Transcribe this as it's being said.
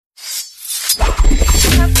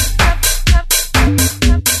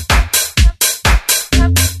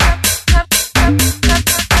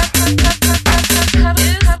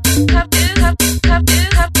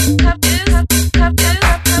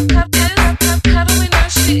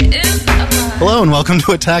Hello and welcome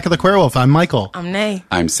to Attack of the Queerwolf. I'm Michael. I'm Nay.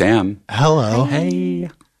 I'm Sam. Hello. Hey. All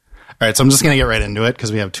right, so I'm just going to get right into it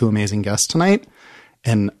because we have two amazing guests tonight,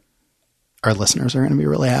 and our listeners are going to be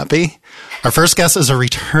really happy. Our first guest is a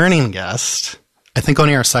returning guest. I think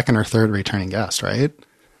only our second or third returning guest, right?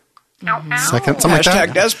 Second, something Hashtag like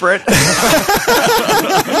that. desperate.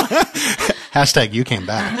 Hashtag you came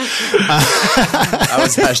back. I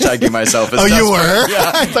was hashtagging myself as Oh, desperate. you were?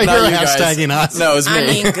 Yeah. I thought you Not were guys. hashtagging us. No, it was me. I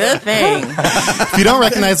mean, good thing. If you don't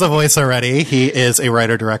recognize the voice already, he is a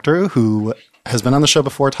writer-director who has been on the show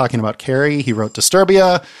before talking about Carrie. He wrote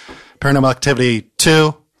Disturbia, Paranormal Activity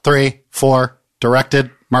 2, 3, 4, directed,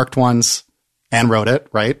 marked ones, and wrote it,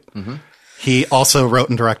 right? Mm-hmm. He also wrote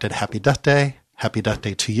and directed Happy Death Day, Happy Death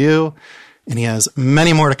Day to You, and he has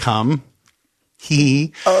many more to come.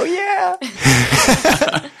 Oh, yeah.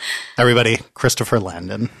 Everybody, Christopher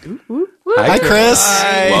Landon. Hi, Chris.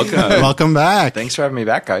 Hi. Welcome. Welcome back. Thanks for having me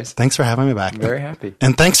back, guys. Thanks for having me back. Very happy.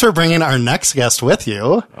 And thanks for bringing our next guest with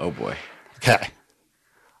you. Oh, boy. Okay.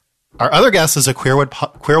 Our other guest is a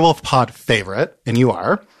Queerwolf Pod favorite, and you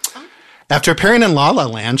are. After appearing in La La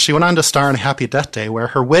Land, she went on to star in Happy Death Day, where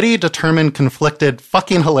her witty, determined, conflicted,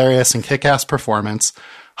 fucking hilarious, and kick-ass performance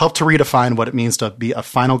helped to redefine what it means to be a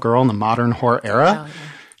final girl in the modern horror era. Yeah.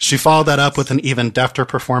 She followed that up with an even defter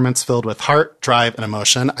performance filled with heart, drive, and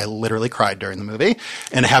emotion. I literally cried during the movie.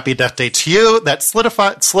 And Happy Death Day to You, that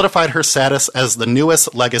solidified her status as the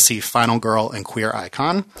newest legacy final girl and queer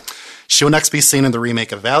icon. She will next be seen in the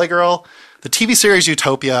remake of Valley Girl, the TV series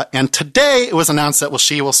Utopia, and today it was announced that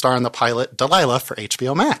she will star in the pilot Delilah for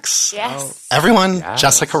HBO Max. Yes. Everyone,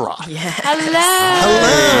 Jessica Roth.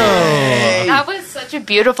 Hello. Hello. That was such a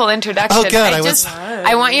beautiful introduction. Oh, good.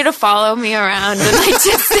 I want you to follow me around and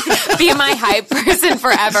just be my hype person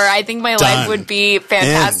forever. I think my life would be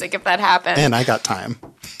fantastic if that happened. And I got time.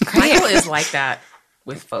 Michael is like that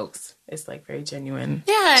with folks. It's like very genuine.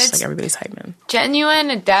 Yeah, Just it's like everybody's hype man. genuine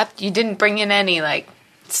and depth. You didn't bring in any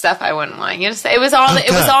stuff I wouldn't want you to say. It was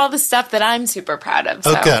all the stuff that I'm super proud of.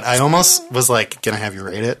 Oh, so. good. I almost was like, can I have you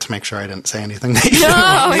rate it to make sure I didn't say anything that you didn't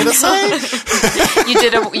want me to say? You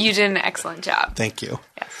did an excellent job. Thank you.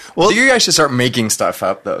 Yes. Well, You guys should start making stuff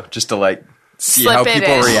up, though, just to, see Slip how it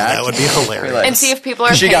people in. react. that would be hilarious. And see if people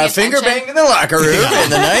are She paying got a finger attention. bang in the locker room in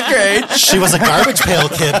the 9th grade. She was a Garbage Pail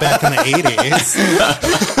Kid back in the 80s.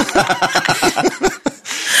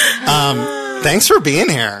 Thanks for being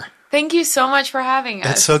here. Thank you so much for having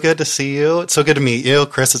us. It's so good to see you. It's so good to meet you.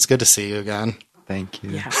 Chris, it's good to see you again. Thank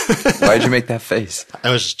you. Yeah. Why'd you make that face?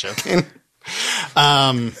 I was just joking.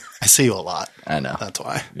 I see you a lot. I know. That's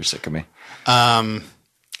why. You're sick of me. All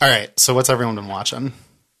right. So what's everyone been watching,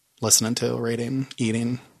 listening to, reading,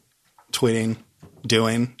 eating, tweeting,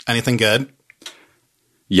 doing? Anything good?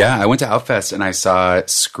 Yeah, I went to Outfest and I saw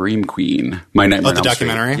Scream Queen, My Nightmare on the Elm Street.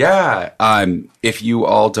 documentary? Yeah. If you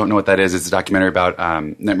all don't know what that is, it's a documentary about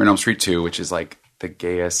Nightmare on Elm Street 2, which is like the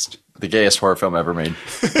gayest, horror film ever made.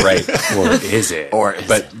 right? Or is it?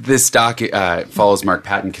 But this doc follows Mark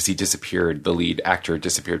Patton because he disappeared. The lead actor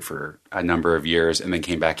disappeared for a number of years and then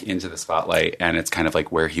came back into the spotlight. And it's kind of like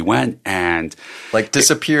where he went and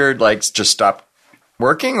Disappeared, just stopped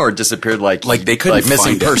working, or disappeared like they couldn't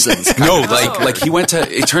missing find it. persons. No, like he went to.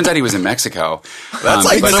 It turns out he was in Mexico. That's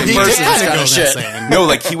like but missing he- persons kinda kind go of that shit. saying. No,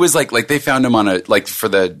 he was like they found him on for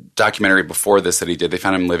the documentary before this that he did. They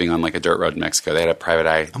found him living on a dirt road in Mexico. They had a private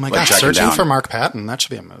eye. Oh my God. Searching for Mark Patton. That should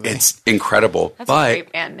be a movie. It's incredible. That's but a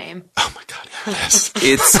great band name. oh my God. Yes.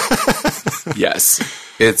 it's yes,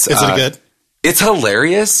 it's Is it good? It's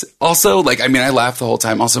hilarious. Also, I laughed the whole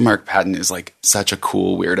time. Also, Mark Patton is such a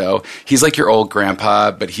cool weirdo. He's like your old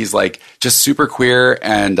grandpa, but he's just super queer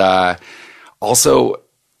and also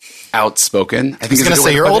outspoken. I think I was going to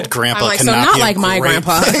say your old grandpa I'm like, so cannot not be a like my great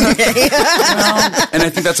grandpa. and I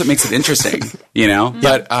think that's what makes it interesting,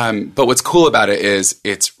 But what's cool about it is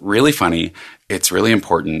it's really funny. It's really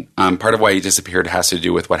important. Part of why he disappeared has to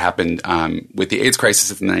do with what happened with the AIDS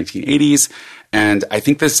crisis in the 1980s. And I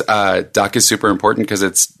think this doc is super important because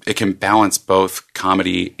it can balance both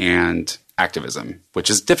comedy and activism, which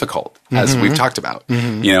is difficult, as we've talked about.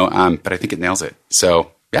 But I think it nails it.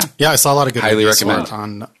 So, yeah. Yeah, I saw a lot of good Highly reviews recommend.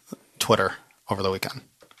 on Twitter over the weekend.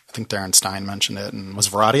 I think Darren Stein mentioned it. And was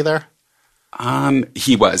Verratti there?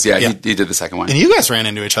 He was. Yeah. He did the second one. And you guys ran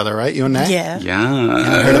into each other, right? You and Nate? Yeah. Yeah.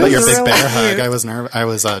 I heard about your big Real bear weird. hug. I was I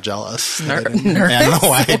was jealous. Nervous. I don't know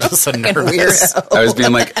why. I just said nervous. Weirdo. I was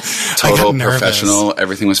being total nervous. professional.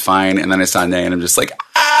 Everything was fine. And then I saw Nay and I'm just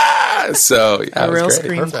So, yeah, A it was real great.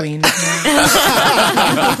 scream Perfect. queen.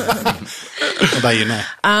 What about you, Nay?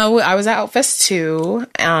 I was at Outfest 2,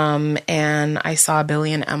 and I saw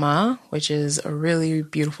Billy and Emma, which is a really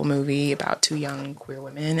beautiful movie about 2 young queer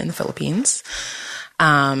women in the Philippines.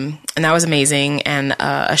 And that was amazing. And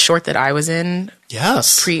a short that I was in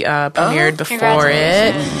Yes. premiered before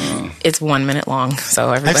it. It's 1 minute long,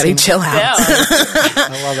 so everybody chill out.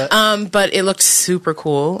 I love it. But it looked super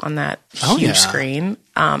cool on that huge screen.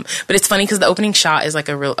 But it's funny because the opening shot is like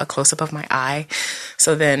a close up of my eye.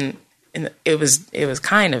 So then it was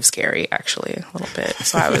kind of scary, actually, a little bit.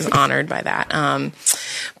 So I was honored by that.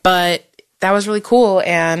 But that was really cool.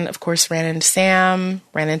 And of course, ran into Sam,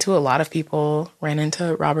 ran into a lot of people, ran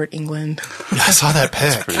into Robert England. Yeah, I saw that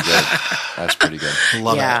pic. Pretty good. That's pretty good.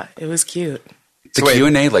 Love Yeah, it was cute. The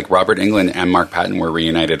Q&A, like Robert England and Mark Patton were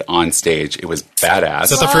reunited on stage. It was badass. Is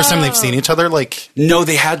that the first time they've seen each other? Like, No,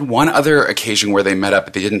 they had one other occasion where they met up,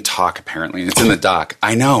 but they didn't talk, apparently. And it's in the doc.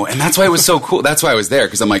 I know. And that's why it was so cool. That's why I was there,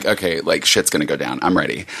 because I'm like, okay, like, shit's going to go down. I'm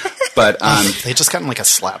ready. But they just got in like a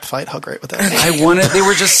slap fight. How great would that be? I wanted, they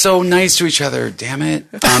were just so nice to each other. Damn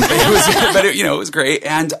it. But it was great.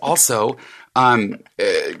 And also,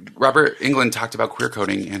 Robert England talked about queer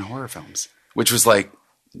coding in horror films, which was like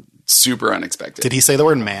super unexpected. Did he say the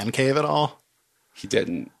word man cave at all? He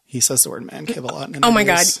didn't. He says the word man cave a lot. In Oh my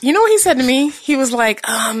God. interviews. You know what he said to me? He was like,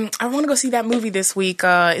 I want to go see that movie this week.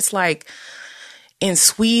 It's like in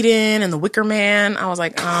Sweden and The Wicker Man. I was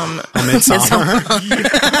like, Midsummer.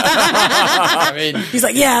 I mean, he's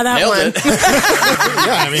like, yeah, that nailed one. it.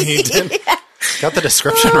 Yeah, I mean, he did. Got the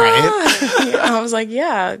description right. I was like,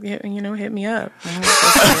 yeah, hit me up.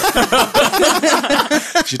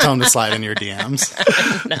 Did you tell him to slide in your DMs?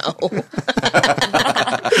 No.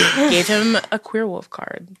 Gave him a queer wolf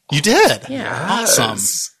card. You did? Yeah. Awesome.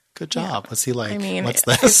 Good job. What's he like? I mean, what's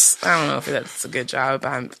this? I don't know if that's a good job.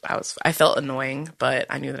 I felt annoying, but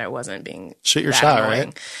I knew that I wasn't being Shoot your that shot, annoying.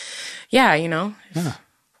 right? Yeah,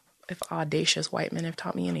 if audacious white men have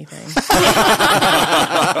taught me anything. Shoot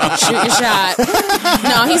your shot.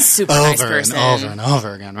 No, he's a super nice Over and person. over and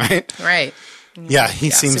over again, right? Right. Yeah,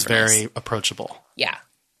 he seems super very nice. approachable. Yeah.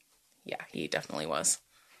 Yeah, he definitely was.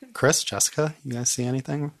 Chris, Jessica, you guys see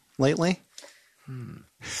anything lately?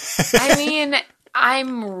 I mean,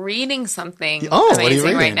 I'm reading something Oh, what are you amazing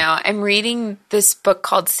reading? right now. I'm reading this book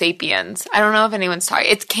called Sapiens. I don't know if anyone's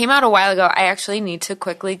talking. It came out a while ago. I actually need to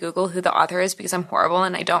quickly Google who the author is because I'm horrible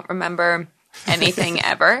and I don't remember anything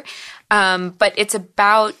ever. But it's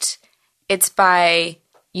by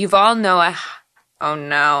Yuval Noah. Oh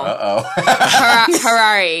no.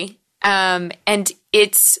 Harari. And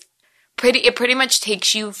it pretty much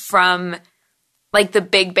takes you from like the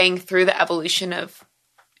Big Bang through the evolution of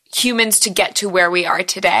humans to get to where we are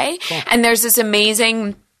today. Cool. And there's this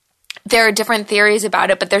amazing, there are different theories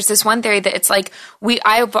about it, but there's this one theory that it's like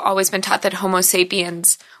I've always been taught that Homo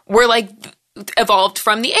sapiens were like evolved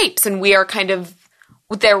from the apes and we are kind of,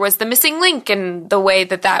 there was the missing link in the way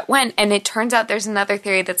that went. And it turns out there's another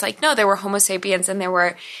theory that's like, no, there were Homo sapiens and there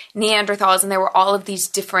were Neanderthals and there were all of these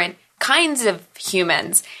different kinds of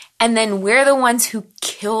humans. And then we're the ones who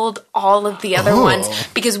killed all of the other ones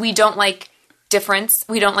because we don't like difference.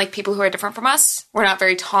 We don't like people who are different from us. We're not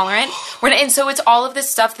very tolerant. And so it's all of this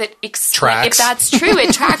stuff that Tracks. if that's true,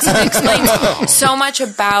 it tracks and explains so much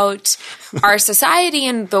about our society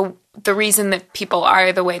and the reason that people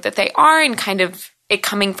are the way that they are and kind of it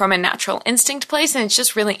coming from a natural instinct place. And it's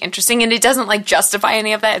just really interesting. And it doesn't like justify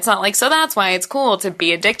any of that. It's not like, so that's why it's cool to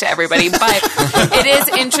be a dick to everybody. But it is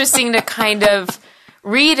interesting to kind of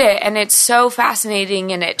read it. And it's so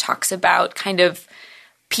fascinating. And it talks about kind of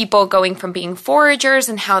people going from being foragers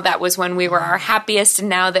and how that was when we were our happiest. And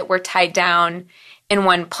now that we're tied down in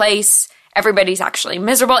one place, everybody's actually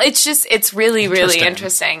miserable. It's really, really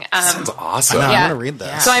interesting. Sounds awesome. I know, Yeah. I'm going to read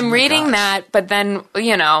this. So I'm reading that, but then,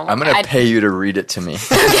 I'm going to pay you to read it to me.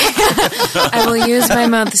 I will use my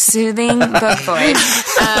mouth soothing book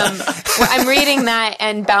voice. I'm reading that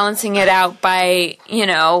and balancing it out by,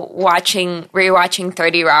 rewatching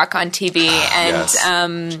 30 Rock on TV and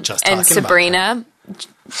Just talking and Sabrina.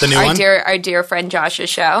 The new one? Our dear friend Josh's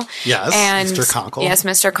show. Yes, and Mr. Conkle. Yes,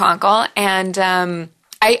 Mr. Conkle. And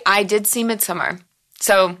I did see Midsommar.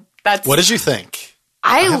 So that's... What did you think?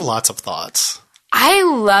 I have lots of thoughts. I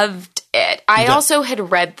loved it. I also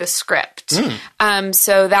had read the script.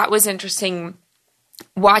 So that was interesting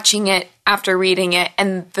watching it after reading it.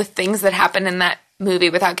 And the things that happen in that movie,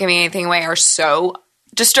 without giving anything away, are so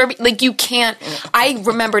disturbing. Like, you can't... I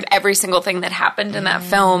remembered every single thing that happened in that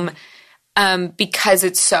film because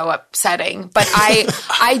it's so upsetting. But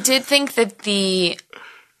I did think that the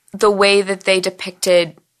way that they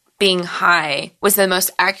depicted being high was the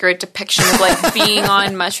most accurate depiction of like being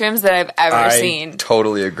on mushrooms that I've ever seen.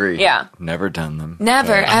 Totally agree. Yeah. Never done them.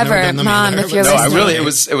 Never, ever. done them Mom, either, if you're No, I listening. really, it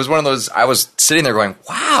was one of those, I was sitting there going,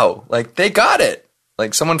 wow, like they got it.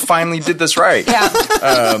 Like someone finally did this right.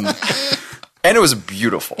 Yeah. And it was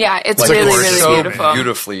beautiful. Yeah, it's Like, really, gorgeous really so beautiful.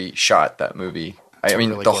 beautifully shot, that movie. I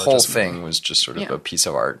mean, really the whole gorgeous thing movie. was just sort of Yeah. a piece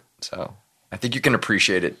of art. So I think you can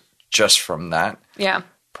appreciate it just from that Yeah.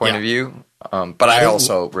 point Yeah. of view. But I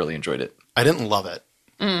also really enjoyed it. I didn't love it,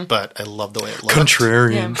 but I love the way it looked.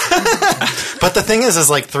 Contrarian. But the thing is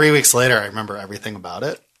like 3 weeks later, I remember everything about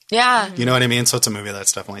it. Yeah. You know what I mean? So it's a movie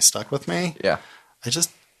that's definitely stuck with me. Yeah. I just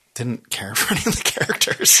didn't care for any of the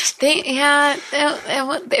characters.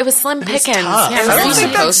 It was slim pickings. tough. Yeah, I was don't he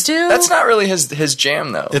think supposed to? That's not really his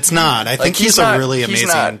jam, though. It's not. I think he's he's not- a really he's amazing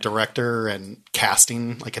not- director and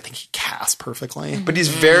casting. Like, I think he casts perfectly. But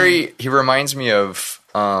he's he reminds me of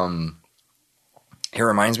Stanley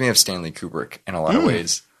Kubrick in a lot of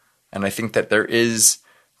ways. And I think that there is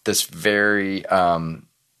this very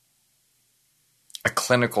a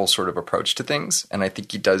clinical sort of approach to things, and I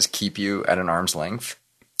think he does keep you at an arm's length,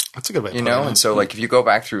 That's a good way to you put know? it. And so like if you go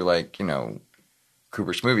back through like, you know,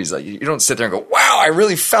 Kubrick's movies, like you don't sit there and go, wow, I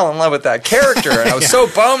really fell in love with that character and I was so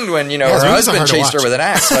bummed when, you know, his her movies are husband hard to chased her watch. with an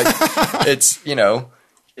axe. Like it's, you know,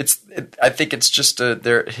 I think it's just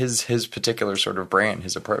his particular sort of brand,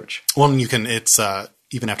 his approach. Well, and you can, it's,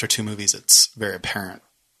 even after 2 movies, it's very apparent,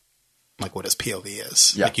 like, what his POV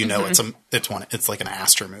is. Yeah. Like, you know, it's like an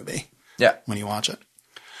Astor movie Yeah. when you watch it.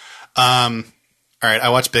 All right, I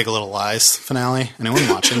watched Big Little Lies finale. Anyone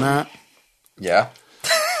watching that? Yeah.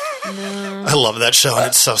 I love that show, and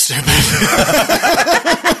it's so stupid.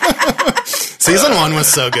 Season 1 was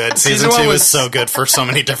so good. Season 2 was so good for so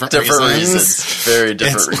many different reasons. Very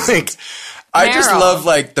different It's reasons. like, I just Meryl. love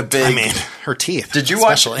like the big. I mean, her teeth. Did you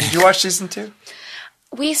especially. watch season 2?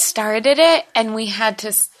 We started it and we had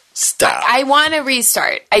to Stop. I want to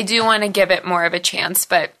restart. I do want to give it more of a chance,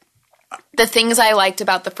 but the things I liked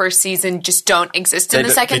about the first season just don't exist in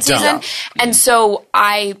the second they don't. season. And so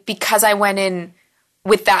because I went in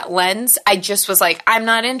with that lens, I just was like, I'm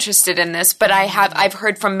not interested in this, but I've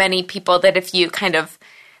heard from many people that if you kind of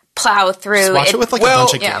plow through Just watch it with like Well, a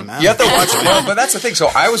bunch of yeah. gay men. You have to watch it. Well, but that's the thing. So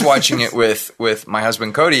I was watching it with my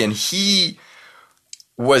husband Cody, and he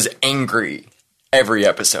was angry every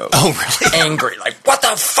episode. Oh, really? Angry. Like, what the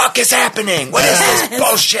fuck is happening? What is this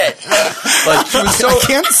bullshit? Like, he was so. I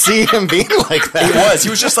can't see him being like that. He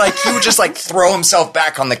would just like throw himself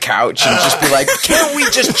back on the couch and just be like, "Can't we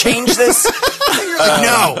just change this?"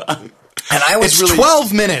 No. And I was It's really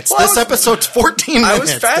 12 minutes. Well, This episode's 14 minutes. I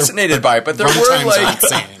was fascinated by it, but there were runtime's like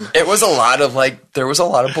insane. it was a lot of like there was a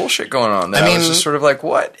lot of bullshit going on. That I was mean- just sort of like,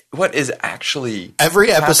 what is actually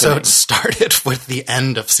Every episode happening? started with the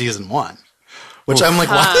end of season 1, which I'm like,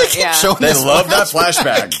 why do they keep yeah. showing They this? love that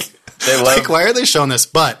flashback. They love. Like, why are they showing this?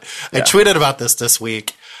 But I tweeted about this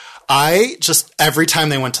week. I just, every time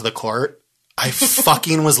they went to the court, I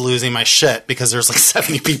fucking was losing my shit because there's like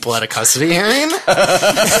 70 people at a custody hearing.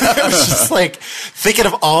 I was just like thinking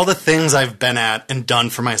of all the things I've been at and done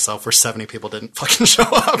for myself where 70 people didn't fucking show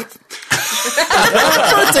up.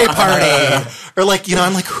 Birthday party. Or like, you know,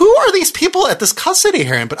 I'm like, who are these people at this custody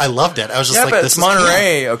hearing? But I loved it. I was just Yeah, like, but this it's is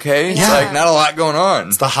Monterey, okay? It's Yeah. like not a lot going on.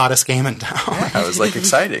 the hottest game in town. I was like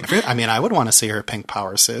exciting. I mean, I would want to see her pink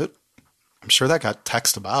power suit. I'm sure that got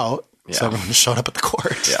text about. So Yeah. everyone just showed up at the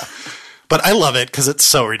court. Yeah. But I love it because it's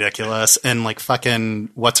so ridiculous. And like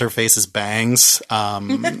fucking what's her face's bangs.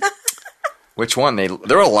 Which one?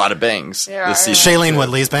 There were a lot of bangs There this are. season. Shailene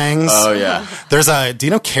Woodley's bangs. Oh yeah. There's do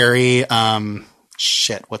you know Carrie?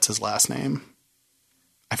 What's his last name?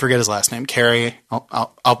 I forget his last name. Carrie.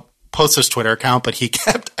 I'll post his Twitter account, but he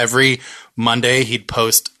kept every Monday he'd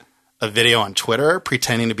post a video on Twitter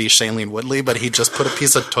pretending to be Shailene Woodley, but he'd just put a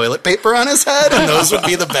piece of toilet paper on his head, and those would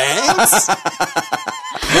be the bangs.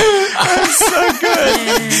 That's so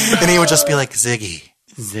good. And he would just be like, Ziggy,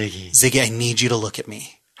 I need you to look at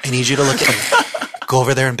me. I need you to look at me. Go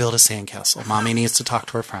over there and build a sandcastle. Mommy needs to talk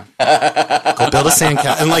to her friend. Go build a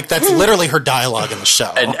sandcastle. And like that's literally her dialogue in the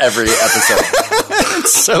show. In every episode.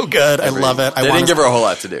 It's so good. I love it. They didn't give her a whole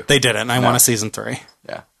lot to do. They didn't. I want a season 3.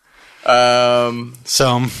 Yeah.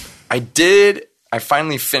 So I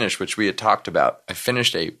finally finished, which we had talked about. I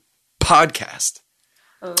finished a podcast.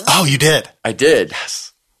 oh, you did. I did.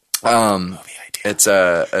 Yes. Movie idea. It's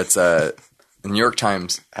the New York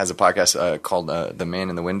Times has a podcast called The Man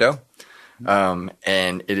in the Window.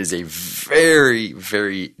 And it is a very,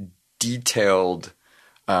 very detailed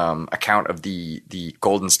account of the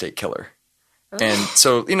Golden State Killer. And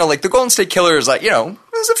so, you know, like the Golden State Killer is like, you know,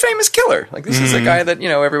 this is a famous killer. Like this is a guy that, you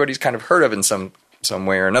know, everybody's kind of heard of in some some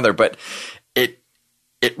way or another. But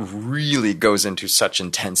it really goes into such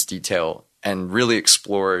intense detail and really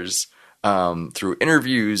explores through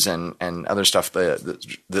interviews and other stuff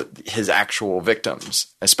his actual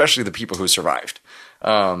victims, especially the people who survived.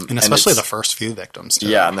 And especially the first few victims, too.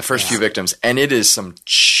 Yeah, and the first few victims. And it is some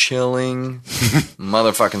chilling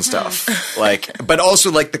motherfucking stuff. Like, but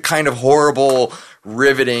also like the kind of horrible,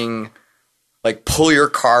 riveting, like pull your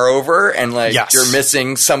car over and like you're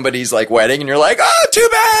missing somebody's like wedding and you're like, oh, too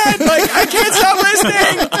bad. Like, I can't stop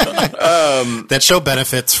listening. That show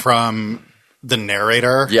benefits from the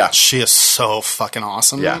narrator. Yeah. She is so fucking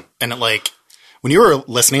awesome. Yeah. And it, like, when you were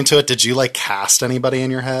listening to it, did you like cast anybody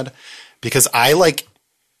in your head? Because I like,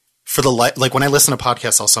 for the like when I listen to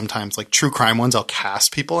podcasts, I'll sometimes like true crime ones, I'll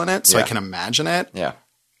cast people in it so I can imagine it. Yeah.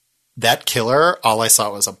 That killer, all I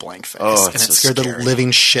saw was a blank face. Oh, and it so scared scary. the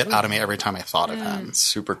living shit out of me every time I thought of him. It's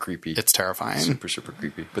super creepy. It's terrifying. Super, super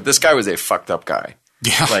creepy. But this guy was a fucked up guy.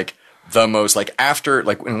 Yeah. Like the most, like after,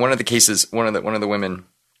 like in one of the cases, one of the women,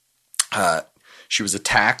 she was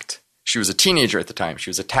attacked. She was a teenager at the time. She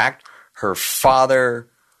was attacked. Her father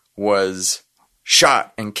was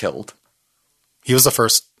shot and killed. He was the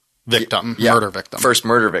first victim, murder victim. First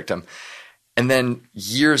murder victim. And then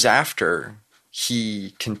years after,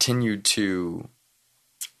 he continued to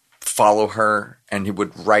follow her, and he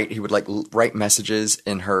would write messages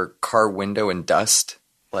in her car window in dust,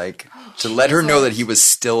 like to let her know that he was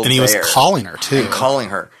still and he there. was calling her too. And calling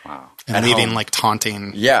her. Wow. And leaving like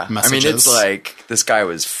taunting messages. I mean, it's like this guy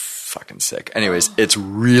was fucking sick. Anyways, it's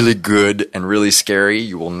really good and really scary.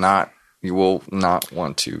 You will not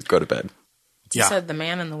want to go to bed. You said The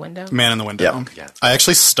Man in the Window? Man in the Window. Yep. Yeah. I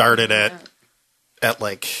actually started it at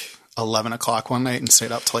like 11 o'clock one night and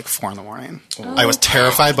stayed up till like 4 a.m. I was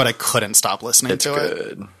terrified, but I couldn't stop listening It's to it.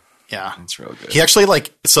 good. Yeah. It's real good. He actually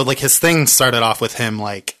his thing started off with him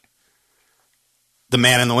like the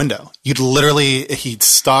man in the window. He'd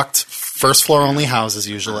stalked first floor only houses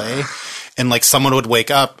usually, and like someone would wake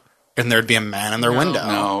up and there'd be a man in their window.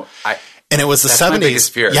 No, And it was the that's 70s. my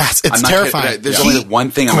biggest fear. Yes, it's I'm not terrifying. kidding. There's only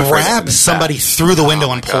one thing I'm afraid of, and grabbed it's somebody that. through the window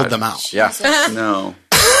and pulled God. them out. Yeah. No.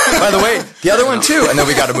 By the way, the other one too, and then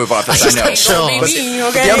we got to move off this. I know. Chill.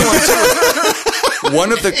 The other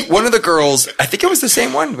one too. One of the girls, I think it was the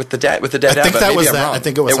same one with the dead I think dad, but that maybe was I'm that. wrong. I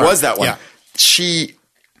think it was It her. was that one. Yeah.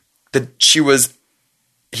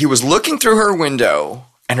 He was looking through her window,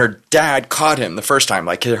 and her dad caught him the first time.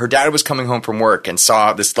 Like her dad was coming home from work and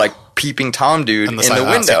saw this like peeping Tom dude On in the side the of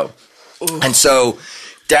the house, window, and so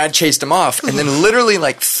dad chased him off. And then literally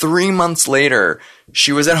like 3 months later,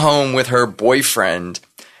 she was at home with her boyfriend.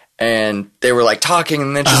 And they were like talking,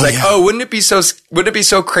 and then she's like, "Oh, wouldn't it be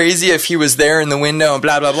so crazy if he was there in the window and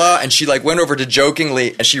blah blah blah?" And she like went over to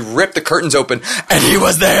jokingly, and she ripped the curtains open, and he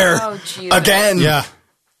was there again. Yeah.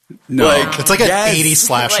 No. Like It's like an yes. 80s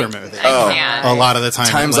slasher Like, movie. I can't. A lot of the time.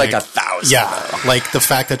 Times like 1,000. Yeah. Like the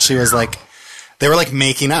fact that she was like, they were like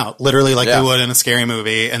making out, literally like Yeah. they would in a scary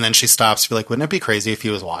movie. And then she stops to be like, wouldn't it be crazy if he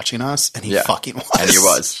was watching us? And he fucking was. And he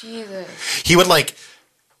was. Jesus. He would like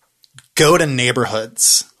go to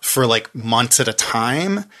neighborhoods for like months at a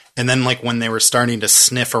time. And then like when they were starting to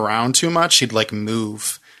sniff around too much, he'd like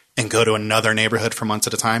move and go to another neighborhood for months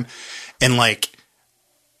at a time. And like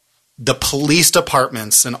the police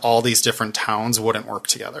departments in all these different towns wouldn't work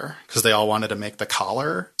together because they all wanted to make the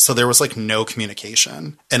collar. So there was like no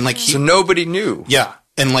communication. And like So nobody knew. yeah.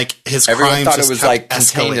 And like his Everyone crimes thought it just was, kept like,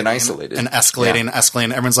 contained and escalating isolated. and escalating and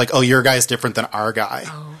escalating. Everyone's like, "Oh, your guy's different than our guy."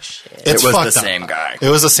 Oh, shit. It's It was the fucked up. same guy. It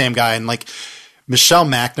was the same guy. And like Michelle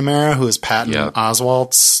McNamara, who is Patton Yep.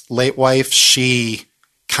 Oswalt's late wife, she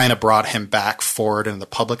kind of brought him back forward into the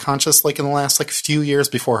public conscious like in the last like few years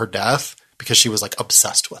before her death because she was like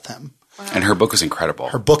obsessed with him. And her book was incredible.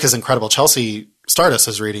 Her book is incredible. Chelsea Stardust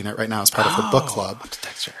is reading it right now as part of her book club.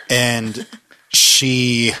 And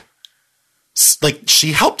she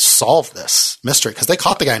helped solve this mystery because they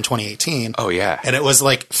caught the guy in 2018. Oh, yeah. And it was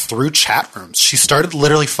like through chat rooms. She started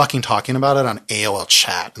literally fucking talking about it on AOL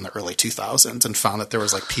chat in the early 2000s and found that there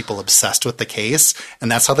was like people obsessed with the case.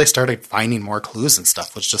 And that's how they started finding more clues and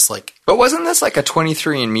stuff, was just like, But wasn't this like a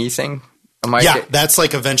 23andMe thing? that's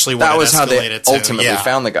like eventually what That it was how they escalated to. ultimately Yeah.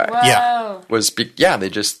 found the guy. Yeah.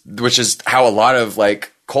 Which is how a lot of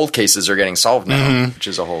like cold cases are getting solved now, which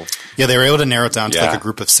is a whole. Yeah, they were able to narrow it down to like Yeah. a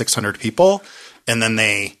group of 600 people, and then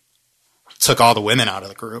they took all the women out of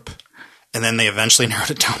the group, and then they eventually narrowed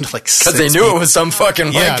it down to like 6 Because they knew it was some fucking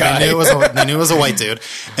white yeah, guy. they knew it was a white dude,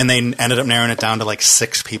 and they ended up narrowing it down to like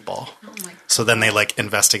 6 people. So then they like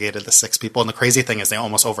investigated the 6 people, and the crazy thing is they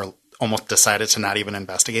almost decided to not even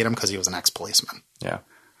investigate him because he was an ex-policeman. Yeah.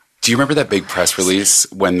 Do you remember that big press release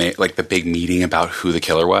when they, like, the big meeting about who the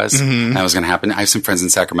killer was? Mm-hmm. That was going to happen. I have some friends in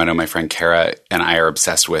Sacramento. My friend Kara and I are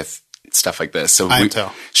obsessed with stuff like this. So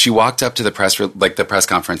she walked up to the press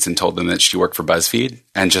conference and told them that she worked for BuzzFeed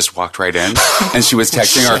and just walked right in. And she was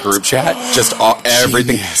texting our group chat, just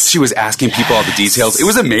everything. She was asking people all the details. It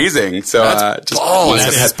was amazing. So That's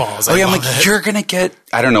balls. Oh yeah, I'm like, you're gonna get.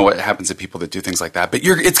 I don't know what happens to people that do things like that, but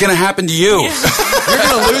it's gonna happen to you. You're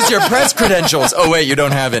gonna lose your press credentials. Oh wait, you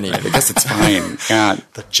don't have any. I guess it's fine. Yeah.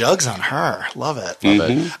 The jug's on her. Love it. Love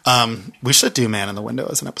it. We should do Man in the Window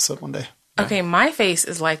as an episode one day. Okay, my face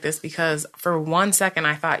is like this because for 1 second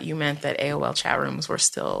I thought you meant that AOL chat rooms were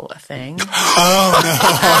still a thing. Oh, no. And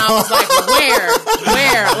I was like,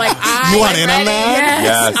 where? Like, you want in on that?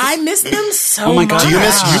 Yes. I miss them so my God. much. Do you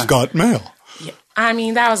miss You've Got Mail? Yeah. I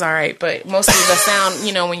mean, that was all right, but mostly the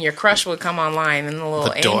sound, when your crush would come online and the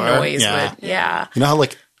little The door, noise yeah. would, yeah. You know how,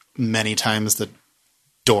 like, many times the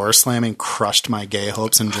door slamming crushed my gay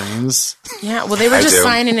hopes and dreams? Yeah, well, they were just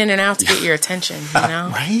signing in and out to get your attention,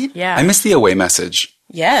 Right? Yeah. I miss the away message.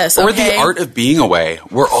 Yes. Or the art of being away.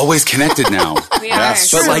 We're always connected now.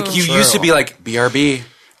 Yes. But like you used to be like BRB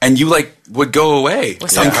and you like would go away. With The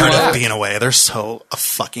some Art kind of Being Away. There's a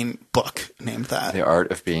fucking book named that. The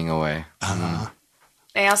Art of Being Away.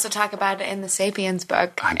 They also talk about it in the Sapiens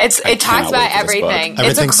book. I It talks cannot about wait for this book. everything. Everything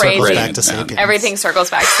It's a crazy. circles back to Sapiens. Everything circles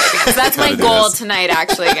back to Sapiens. That's my goal tonight,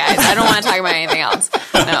 actually, guys. I don't want to talk about anything else.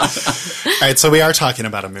 No. All right, so we are talking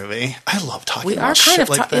about a movie. I love talking We about are shit kind of,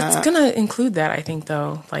 like that. it's going to include that, I think,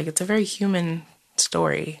 though. Like, it's a very human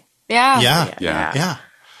story. Yeah. Yeah.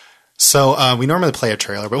 So we normally play a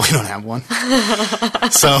trailer, but we don't have one.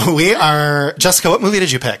 So we are... Jessica, what movie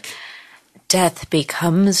did you pick? Death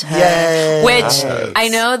Becomes Her. Yay. Which I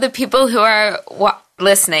know the people who are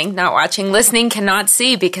listening, not watching, listening cannot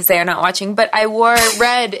see because they are not watching, but I wore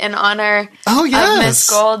red in honor of Miss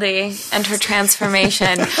Goldie and her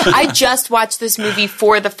transformation. I just watched this movie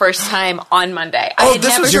for the first time on Monday.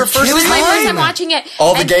 This was your first It was my time? first time watching it.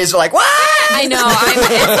 All the gays are like, what? I know.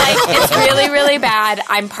 It's really, really bad.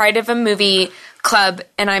 I'm part of a movie club,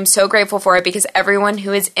 and I'm so grateful for it because everyone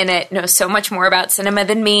who is in it knows so much more about cinema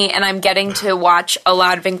than me, and I'm getting to watch a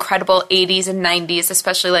lot of incredible 80s and 90s,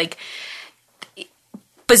 especially like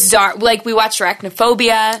bizarre. Like we watched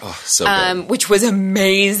Arachnophobia, so good. which was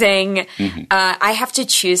amazing. Mm-hmm. I have to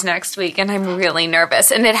choose next week, and I'm really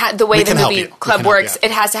nervous. And the way the movie club works, it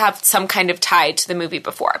has to have some kind of tie to the movie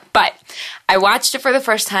before. But I watched it for the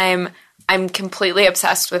first time. I'm completely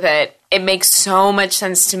obsessed with it. It makes so much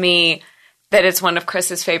sense to me that it's one of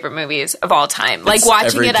Chris's favorite movies of all time. Like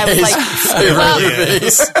watching it, I was like,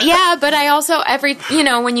 yeah, but I also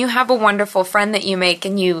when you have a wonderful friend that you make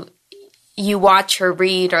and you watch her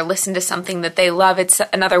read or listen to something that they love, it's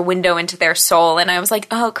another window into their soul. And I was like,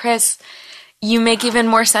 oh, Chris, you make even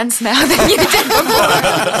more sense now than you did before.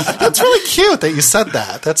 That's really cute that you said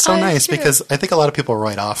that. That's so nice because I think a lot of people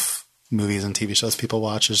write off movies and TV shows people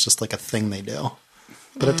watch as just like a thing they do.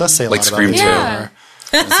 But it does say a lot about me too. Yeah.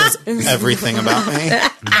 It says everything about me.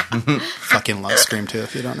 Fucking love Scream 2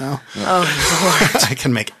 if you don't know. Oh, Lord. I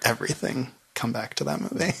can make everything come back to that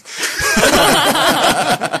movie.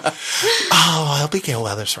 I'll be Gail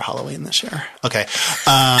Weathers for Halloween this year. Okay.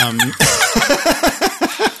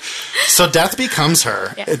 So Death Becomes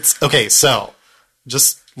Her. Yeah. It's okay. So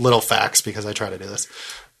just little facts because I try to do this.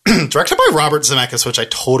 Directed by Robert Zemeckis, which I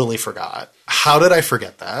totally forgot. How did I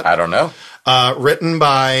forget that? I don't know. Written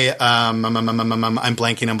by I'm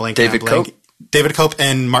blanking. David Cope. David Cope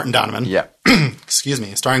and Martin Donovan. Yeah. Excuse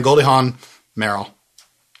me. Starring Goldie Hawn, Meryl,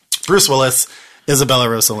 Bruce Willis, Isabella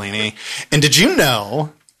Rossellini. And did you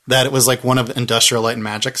know that it was like one of Industrial Light and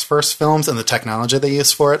Magic's first films, and the technology they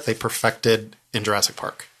used for it, they perfected in Jurassic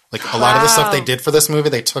Park. Like a lot of the stuff they did for this movie,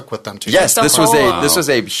 they took with them too. Yes, this was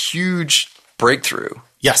a huge breakthrough.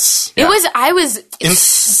 Yes. It was. I was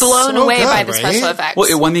blown away by the special effects. Well,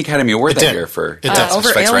 it won the Academy Award that year for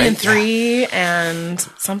over Alien 3 and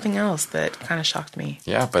something else that kind of shocked me.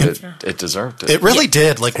 Yeah, but it deserved it. It really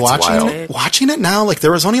did. Like watching it now, like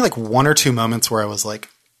there was only like one or two moments where I was like,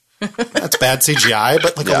 that's bad CGI,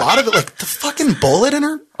 but like a lot of it, like the fucking bullet in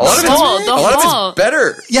her. A lot of it's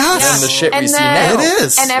better than the shit we see now. It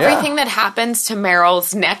is. And everything that happens to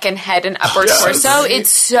Meryl's neck and head and upper torso,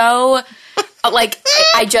 it's so... Like,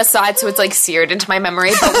 I just saw it, so it's, like, seared into my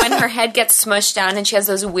memory. But when her head gets smushed down and she has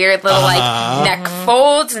those weird little, like, neck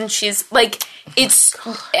folds, and she's, like, it's...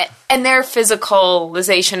 And their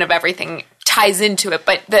physicalization of everything ties into it.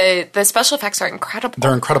 But the special effects are incredible.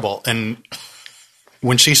 They're incredible. And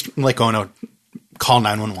when she's, like, going to call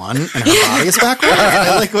 911 and her body is backward.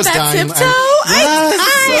 I like was dying. Tiptoe?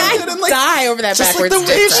 I and, like, die over that just backwards like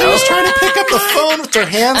the way tiptoe. she was trying to pick up the phone with her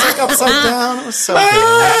hands like upside down. It was so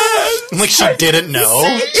good. Like she didn't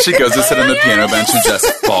know. She goes to sit on the piano bench and just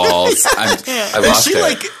falls. I And lost she it.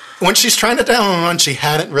 like when she's trying to dial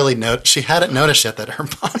 911, she hadn't noticed yet that her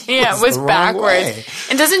body was the wrong backwards. way.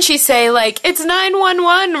 And doesn't she say like it's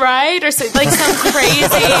 911, right? Or so, like some crazy.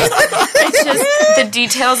 It's just the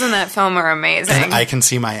details in that film are amazing. And I can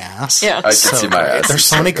see my ass. Yeah. I can see my ass. There's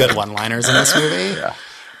so many good one-liners in this movie. Yeah.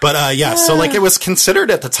 But so like it was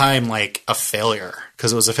considered at the time like a failure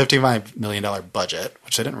because it was a $55 million budget,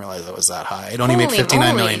 which I didn't realize it was that high. It only made Holy $59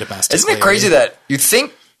 moly. million domestically. Isn't it crazy that you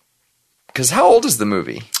think? Because how old is the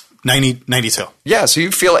movie? 92. Yeah, so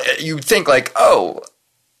you think like, oh,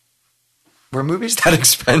 were movies that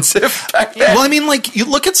expensive back then? Well, I mean, like you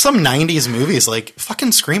look at some 90s movies, like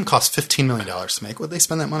fucking Scream cost $15 million to make. What'd they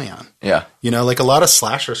spend that money on? Yeah. You know, like a lot of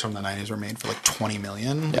slashers from the 90s were made for like $20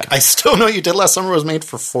 million. Like, I Still Know You Did Last Summer was made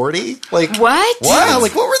for 40. Like What? Yeah,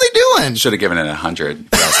 like what were they doing? Should have given it 100.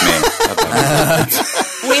 That's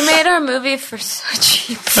me. We made our movie for so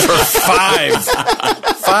cheap. For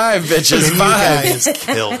five bitches, You five. guys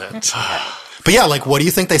killed it. But yeah, like what do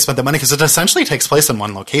you think they spent the money? Because it essentially takes place in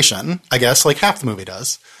one location. I guess like half the movie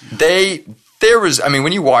does.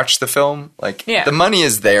 When you watch the film, like the money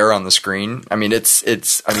is there on the screen. I mean,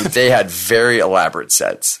 they had very elaborate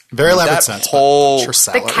sets. Very elaborate That sets. whole Sure,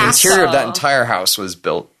 salary. The cast- interior of that Castle. entire house was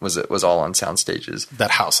built was all on sound stages.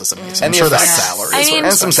 That house is amazing. And I'm sure the that effects. salaries I mean, were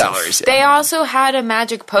And some expensive. salaries. They also had a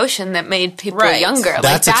magic potion that made people Right. younger.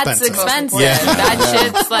 That's like that's expensive. expensive. Yeah.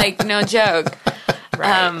 That shit's like no joke.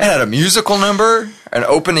 Right. It had a musical number, an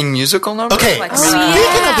opening musical number. Okay, Like, speaking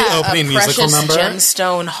of the opening a musical precious number,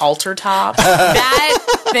 gemstone halter top. That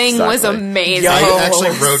thing was amazing. I Oh, actually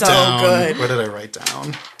wrote so down. good. What did I write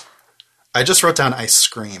down? I just wrote down "I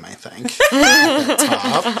Scream." I think at the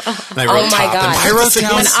top. And I wrote Oh my top God. in I wrote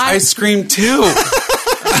down When I- I Scream too.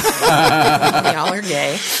 Y'all are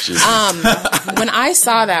gay. When I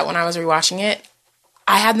saw that when I was rewatching it,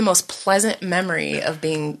 I had the most pleasant memory of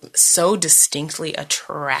being so distinctly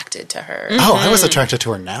attracted to her. Oh, I was attracted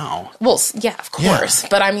to her now. Well, yeah, of course.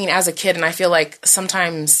 But I mean, as a kid, and I feel like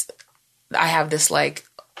sometimes I have this like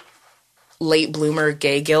late bloomer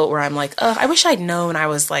gay guilt where I'm like, I wish I'd known I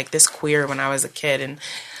was like this queer when I was a kid. And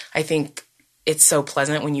I think it's so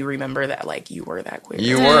pleasant when you remember that like you were that queer.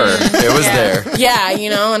 You were. It was there. Yeah, you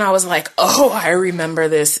know, and I was like, I remember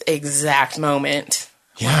this exact moment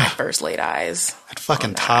when I Yeah. first laid eyes. That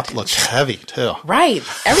fucking top looked heavy too. Right.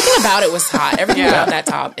 Everything about it was hot. Everything about that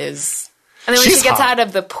top is... And then when She's she gets hot. out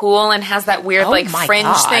of the pool and has that weird Oh like my fringe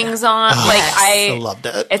God. things on, I loved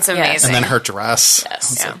it. it's amazing. And then her dress. Yes. I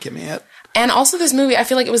was Yeah. like, give me it. And also this movie, I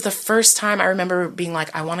feel like it was the first time I remember being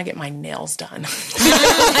like, I want to get my nails done.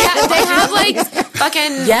 Yeah, they have like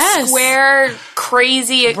fucking Yes. square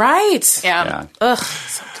crazy. Right. Yeah. Yeah. Ugh,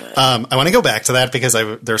 so good. I want to go back to that because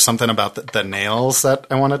there's something about the nails that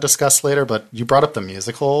I want to discuss later. But you brought up the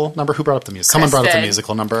musical number. Who brought up the music? Someone brought up the did.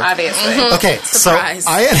 musical number. Obviously. Okay, Surprise. so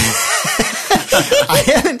I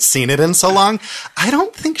hadn't seen it in so long. I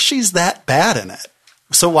don't think she's that bad in it.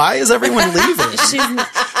 So why is everyone leaving?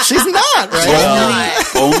 She's not, right?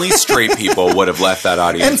 Well, only straight people would have left that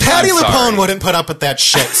audience. And Patti I'm sorry. LuPone wouldn't put up with that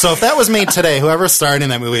shit. So if that was made today, whoever starred in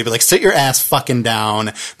that movie would be like, sit your ass fucking down.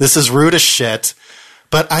 This is rude as shit.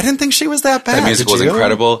 But I didn't think she was that bad. That music Did was you?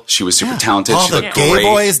 incredible. She was super talented. All She the looked gay great.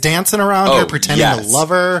 boys dancing around her, Oh, pretending to yes. love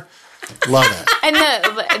her. Love it.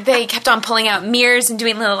 And they kept on pulling out mirrors and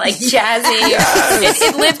doing little like jazzy.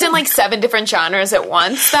 It lived in like 7 different genres at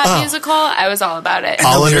once. That musical, I was all about it.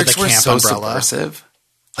 All The under lyrics the were camp so umbrella. subversive.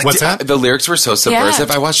 Like, What's that? The lyrics were so subversive.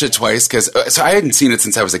 Yeah. I watched it twice because so I hadn't seen it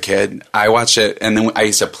since I was a kid. I watched it and then I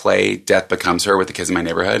used to play Death Becomes Her with the kids in my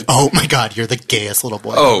neighborhood. Oh my God, you're the gayest little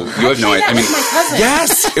boy. Oh, you have no idea. I mean, with my cousin.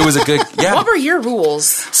 yes, it was a good. Yeah. What were your rules?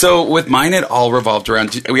 So with mine, it all revolved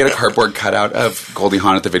around. We had a cardboard cutout of Goldie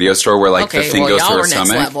Hawn at the video store where like the thing goes y'all through were her next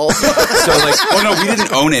stomach. level. So like, oh no, we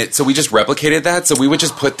didn't own it, so we just replicated that. So we would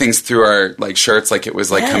just put things through our like shirts, like it was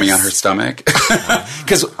like coming out her stomach.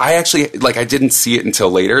 Because I actually like I didn't see it until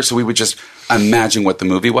later, so we would just imagine what the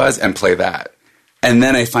movie was and play that. And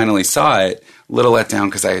then I finally saw it, a little let down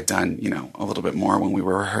because I had done a little bit more when we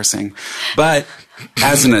were rehearsing. But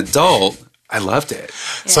as an adult, I loved it.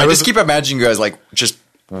 So I just keep imagining you guys like just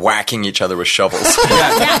whacking each other with shovels.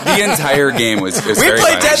 Yeah, the entire game was We very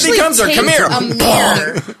played violent. Death Becomes Her. Come here. A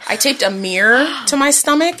mirror. I taped a mirror to my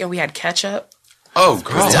stomach, and we had ketchup. Oh,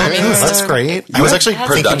 girl. That's great. I was actually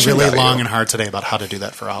thinking production really value. long and hard today about how to do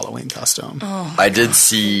that for a Halloween costume. I did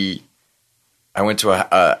see. I went to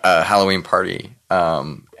a Halloween party,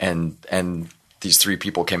 and these three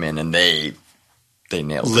people came in and they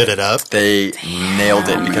nailed Lit it up. They nailed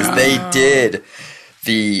it because they did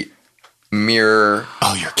the mirror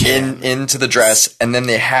into the dress, and then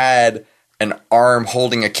they had an arm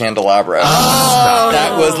holding a candelabra.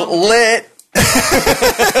 That was lit.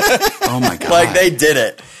 Oh my god! Like they did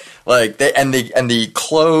it. Like the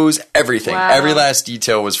clothes, everything, every last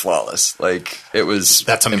detail was flawless. Like it was.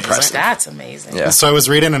 That's amazing. Impressive. That's amazing. Yeah. So I was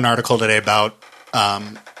reading an article today about.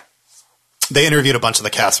 They interviewed a bunch of the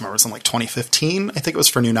cast members in like 2015. I think it was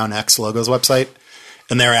for New Now Next Logo's website.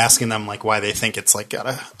 And they were asking them like why they think it's like got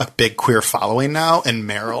a big queer following now. And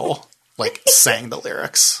Meryl like sang the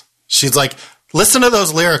lyrics. She's like, listen to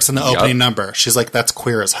those lyrics in the opening number. She's like, that's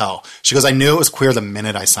queer as hell. She goes, I knew it was queer the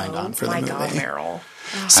minute I signed on for the movie. Oh my God, Meryl.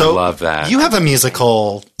 So I love that. You have a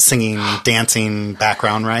musical singing, dancing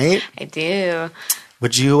background, right? I do.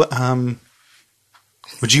 Would you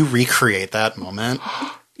recreate that moment?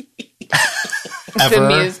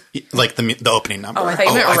 Ever? Like the opening number. Oh, I thought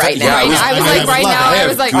you meant right now. I was like, right now. I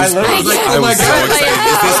was like, I was so excited.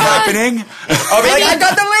 Is this happening? I'll be like, I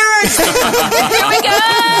got the lyrics. Here we go.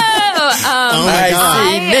 Oh my God.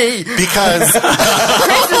 See me. Because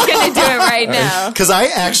Chris is going to do it right now. Because I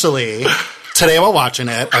actually, today while watching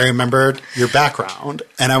it, I remembered your background.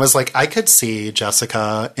 And I was like, I could see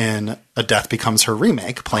Jessica in A Death Becomes Her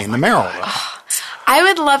remake playing the Meryl role. I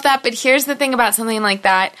would love that, but here's the thing about something like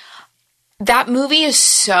that. That movie is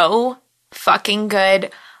so fucking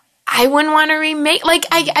good. I wouldn't want to remake. Like,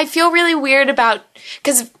 I feel really weird about,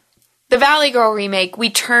 because the Valley Girl remake, we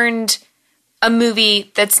turned a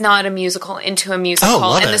movie that's not a musical into a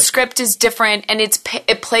musical, and the script is different, and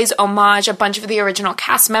it plays homage. A bunch of the original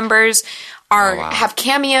cast members have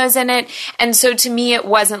cameos in it, and so to me, it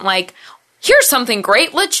wasn't like, here's something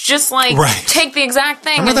great. Let's just take the exact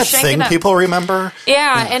thing Remember and that shake thing it up. people remember?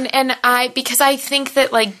 Yeah, and because I think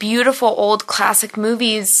that like beautiful old classic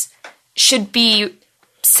movies should be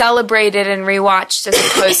celebrated and rewatched as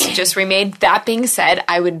opposed to just remade. That being said,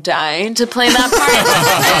 I would die to play that part.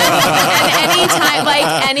 and anytime,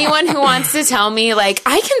 like anyone who wants to tell me, like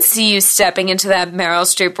I can see you stepping into that Meryl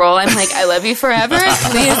Streep role, I'm like, I love you forever.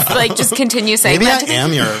 Please, like, just continue saying Maybe that. I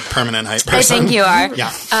am your permanent hype person. I think you are.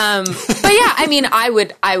 Yeah. But yeah, I mean, I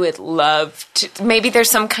would love to. Maybe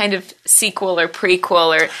there's some kind of sequel or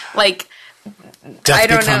prequel or like. Death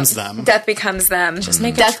Becomes Them. Death Becomes Them. Just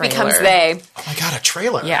make a Death trailer. Becomes They. Oh my God, a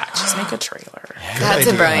trailer. Yeah, just make a trailer. That's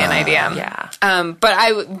a brilliant idea. Yeah.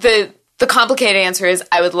 But the complicated answer is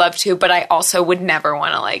I would love to, but I also would never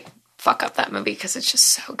want to like fuck up that movie because it's just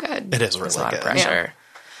so good. It is really There's a lot of good. pressure.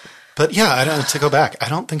 But yeah, to go back, I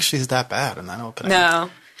don't think she's that bad in that opening. No.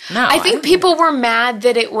 No, I think people were mad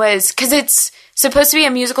that it was because it's supposed to be a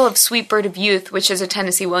musical of Sweet Bird of Youth, which is a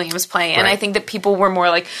Tennessee Williams play, and I think that people were more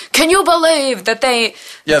like, "Can you believe that they?"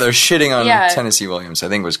 Yeah, they're shitting on Tennessee Williams. I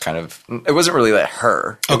think was kind of. It wasn't really like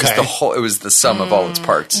her. It was the whole. It was the sum of all its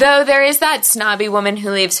parts. Though there is that snobby woman who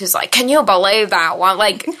leaves who's like, "Can you believe that one?"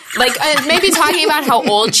 Like maybe talking about how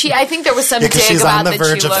old she. I think there was some dig she's about on the that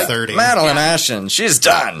verge she of looked. 30. Madeline Ashton, she's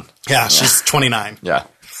done. Yeah, she's 29. Yeah.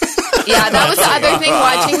 Yeah, that was the other thing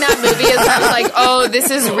watching that movie is I was like, oh, this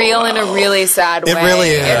is real in a really sad way. It really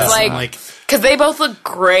is. It's like, because they both look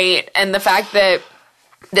great, and the fact that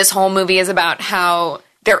this whole movie is about how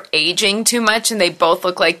they're aging too much and they both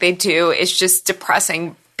look like they do is just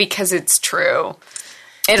depressing because it's true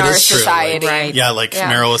in our society. Right. Yeah,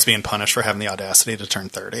 Meryl is being punished for having the audacity to turn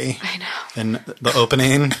 30. I know. In the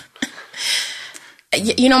opening.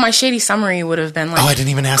 You know, my shady summary would have been like, "Oh, I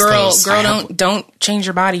didn't even ask those. Girl, don't change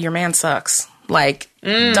your body. Your man sucks. Like,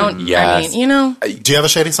 don't. Yes. I mean, you know." Do you have a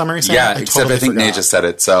shady summary, Sam? Yeah, except I think Nate just said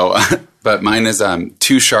it. So, but mine is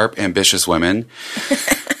two sharp, ambitious women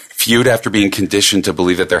feud after being conditioned to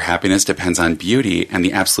believe that their happiness depends on beauty and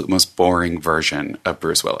the absolute most boring version of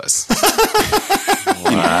Bruce Willis.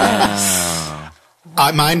 Wow.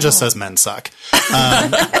 Mine just says men suck.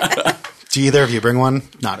 Do either of you bring one?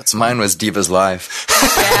 Not it's mine was Divas Live.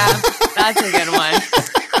 Yeah, that's a good one.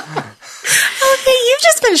 Okay, you've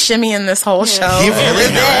just been shimmying this whole show. He really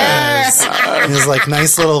has. His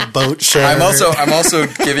nice little boat shirt. I'm also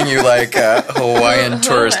giving you Hawaiian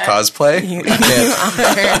tourist cosplay.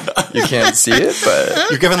 You can't see it,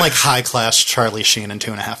 but you're giving high class Charlie Sheen and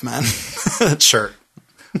 2.5 Men shirt.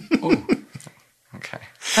 Okay.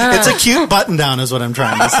 It's a cute button down, is what I'm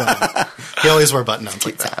trying to say. He always wore button downs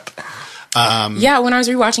like that. Yeah, when I was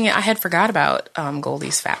rewatching it, I had forgot about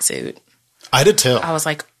Goldie's fat suit. I did too. I was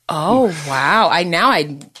like, oh wow! I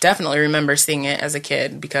definitely remember seeing it as a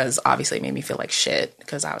kid because obviously it made me feel like shit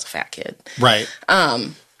because I was a fat kid. Right.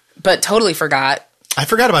 But totally forgot I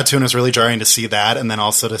forgot about too, and it was really jarring to see that, and then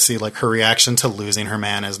also to see like her reaction to losing her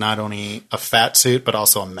man as not only a fat suit but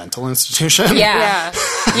also a mental institution. Yeah,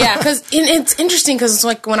 because it's interesting because it's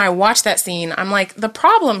like when I watch that scene, I'm like, the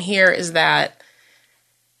problem here is that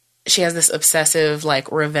she has this obsessive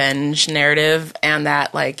like revenge narrative, and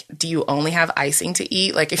that like, do you only have icing to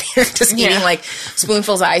eat? Like if you're just eating like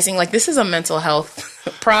spoonfuls of icing, like this is a mental health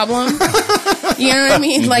problem. You know what I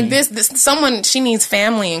mean? Like this someone, she needs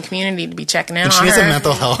family and community to be checking in on her. She needs a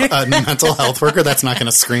mental health worker that's not going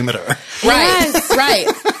to scream at her. Right.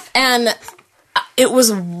 And it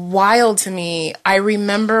was wild to me. I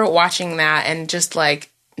remember watching that and just like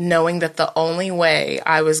knowing that the only way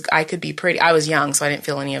I could be pretty, I was young, so I didn't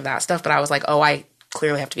feel any of that stuff, but I was like, oh, I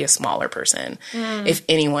clearly have to be a smaller person if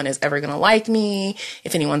anyone is ever going to like me,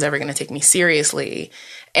 if anyone's ever going to take me seriously.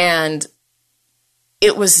 And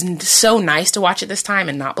it was so nice to watch it this time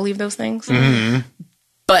and not believe those things. Mm-hmm.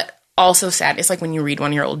 But also sad. It's like when you read one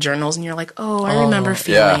of your old journals and you're like, oh, I remember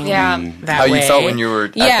feeling that how way. You felt when you were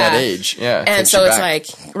at that age. Yeah. And so it's like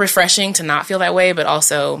refreshing to not feel that way, but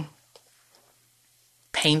also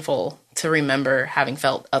painful to remember having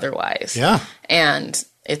felt otherwise. Yeah. And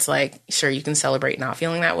it's like, sure, you can celebrate not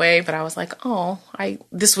feeling that way, but I was like, oh,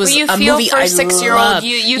 this was you a feel movie for I 6-year-old. loved.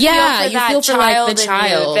 You feel for like the the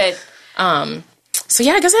child. So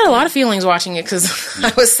yeah, I guess I had a lot of feelings watching it because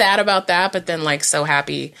I was sad about that, but then like so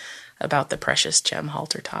happy about the Precious Gem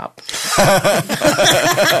halter top.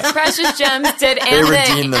 Precious Gems did, and they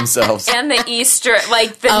redeemed themselves. And the Easter,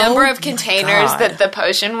 like the number of containers that the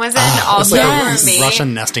potion was in, also for me.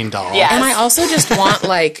 Russian nesting doll. Yes. And I also just want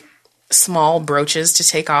like small brooches to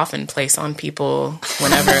take off and place on people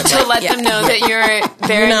whenever to let them know that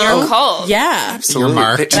they're in your cult. Yeah,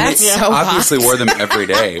 Absolutely. That's so obviously wore them every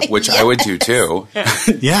day, which I would do too.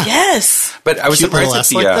 Yeah. Yes. But I was Cute surprised little at S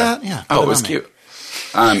the. like that? Yeah, Oh, it was cute.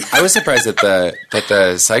 I was surprised that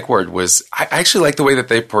the psych ward was. I actually like the way that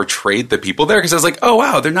they portrayed the people there, because I was like, oh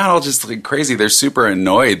wow, they're not all just like crazy. They're super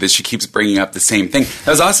annoyed that she keeps bringing up the same thing.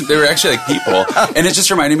 That was awesome. They were actually like people, and it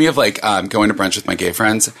just reminded me of like going to brunch with my gay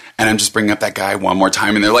friends, and I'm just bringing up that guy one more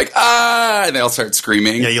time, and they're like and they all start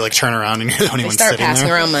screaming. Yeah, you like turn around and you're the only one Start sitting passing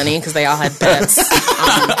there. around money because they all had bets.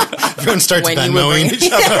 Everyone starts when you were Venmoing bringing-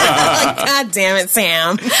 each other. Like, God damn it,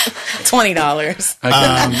 Sam! $20.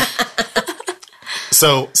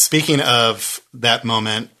 So speaking of that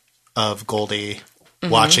moment of Goldie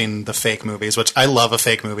watching the fake movies, which I love a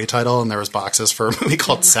fake movie title, and there was boxes for a movie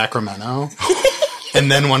called Sacramento. And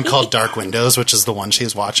then one called Dark Windows, which is the one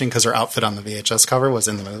she's watching because her outfit on the VHS cover was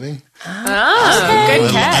in the movie. Oh,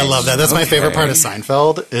 good catch. I love that. That's my favorite part of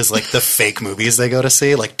Seinfeld is like the fake movies they go to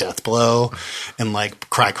see, like Death Blow and like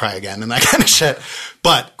Cry Again and that kind of shit.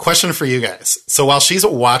 But question for you guys. So while she's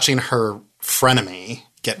watching her frenemy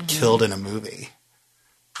get killed in a movie,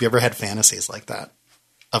 have you ever had fantasies like that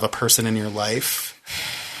of a person in your life?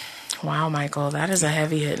 Wow, Michael, that is a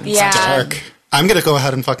heavy hit. Yeah. Dark. I'm going to go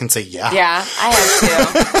ahead and fucking say yeah. Yeah, I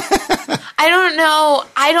have to. I don't know.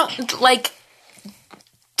 I don't like.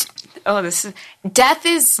 Oh, death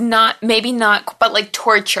is not, maybe not, but like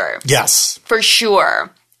torture Yes. for sure.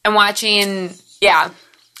 And watching, yeah,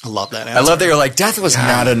 I love that answer. I love that you're like, death was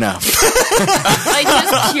not enough. like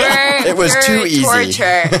just pure. It was pure too easy.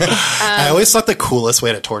 Torture. I always thought the coolest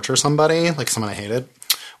way to torture somebody, like someone I hated,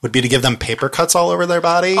 would be to give them paper cuts all over their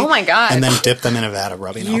body. Oh my God. And then dip them in a vat of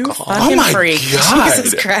rubbing You alcohol. fucking my freak. God.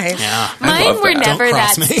 Jesus Christ. Yeah. Mine love were that. never Don't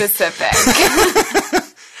that cross me. specific.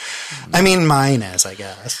 I mean, mine is, I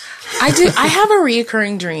guess. I have a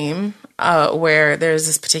reoccurring dream where there's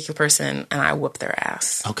this particular person and I whoop their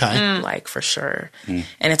ass. Okay. Like, for sure. And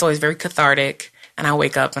it's always very cathartic. And I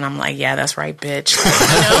wake up and I'm like, yeah, that's right, bitch. You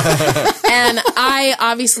know? And I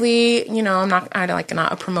obviously, you know, I'm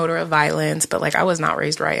not a promoter of violence, but like I was not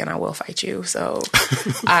raised right and I will fight you. So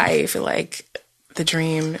I feel like the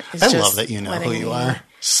dream is I just love that you know who you are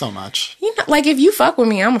so much. You know, like if you fuck with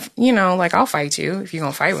me, like I'll fight you if you're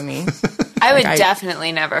gonna fight with me. I would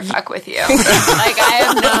definitely never fuck with you. Like I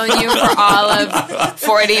have known you for all of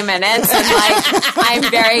 40 minutes, and like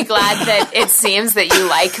I'm very glad that it seems that you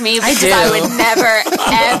like me because I would never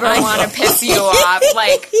ever want to piss you off.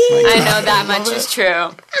 Like I know that much is true.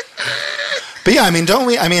 But yeah, I mean, don't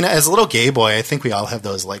we? I mean, as a little gay boy, I think we all have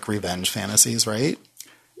those like revenge fantasies, right?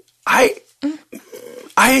 I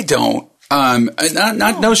don't.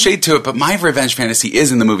 No shade to it, but my revenge fantasy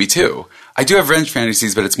is in the movie too. I do have revenge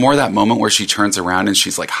fantasies, but it's more that moment where she turns around and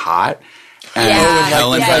she's like hot, and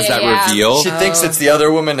Helen has that reveal. She thinks it's the other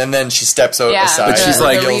woman, and then she steps aside. But she's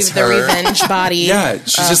like, the revenge body. Yeah,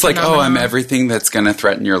 she's just like, oh, I'm everything that's going to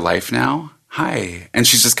threaten your life now. Hi. And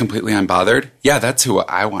she's just completely unbothered. Yeah, that's who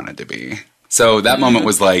I wanted to be. So that moment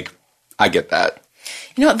was like, I get that.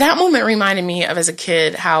 You know, that moment reminded me of as a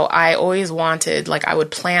kid how I always wanted, like, I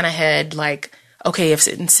would plan ahead, like, okay, if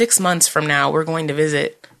in 6 months from now we're going to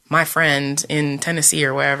visit my friend in Tennessee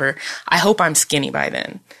or wherever, I hope I'm skinny by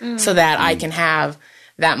then so that I can have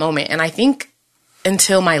that moment. And I think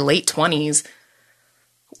until my late 20s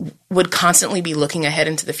would constantly be looking ahead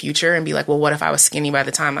into the future and be like, well, what if I was skinny by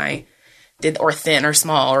the time I did, or thin or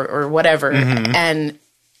small or whatever, and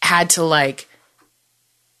had to like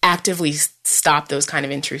actively stop those kind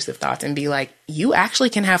of intrusive thoughts and be like, you actually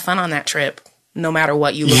can have fun on that trip no matter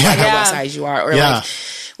what you look like or what size you are. Or like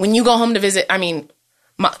when you go home to visit, I mean,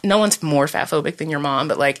 no one's more fat phobic than your mom,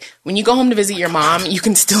 but like when you go home to visit your mom, you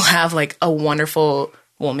can still have like a wonderful,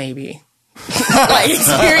 well, maybe like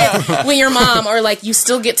experience with your mom, or like you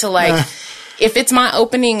still get to like, if it's my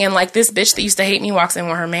opening and like this bitch that used to hate me walks in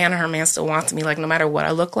with her man and her man still wants me, like no matter what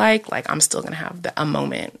I look like I'm still gonna have a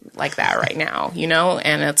moment like that right now, you know?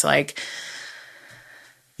 And it's like,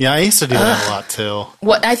 yeah, I used to do that a lot too.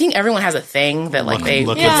 What I think everyone has a thing that like they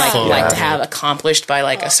would like to have accomplished by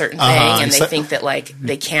like a certain thing, and they think that like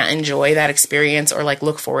they can't enjoy that experience or like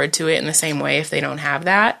look forward to it in the same way if they don't have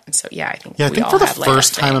that. And so I think I think for the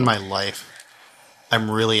first time in my life, I'm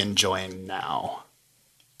really enjoying now.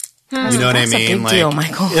 You know what I mean? That's a big deal,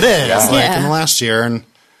 Michael. It is. Like in the last year, and I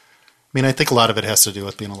mean, I think a lot of it has to do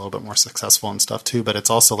with being a little bit more successful and stuff too. But it's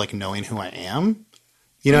also like knowing who I am.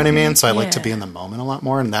 You know what I mean? So I like to be in the moment a lot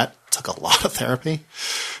more, and that took a lot of therapy.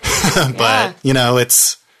 But, you know,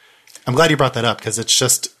 I'm glad you brought that up because it's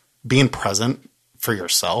just being present for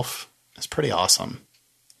yourself is pretty awesome.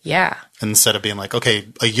 Yeah. Instead of being like, okay,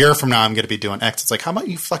 a year from now I'm going to be doing X. It's like, how about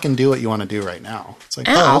you fucking do what you want to do right now? It's like,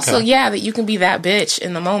 and also, that you can be that bitch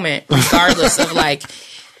in the moment, regardless of like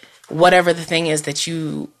whatever the thing is that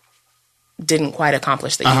you didn't quite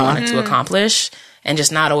accomplish that you wanted to accomplish. And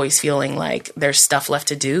just not always feeling like there's stuff left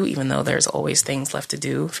to do, even though there's always things left to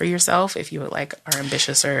do for yourself if you like are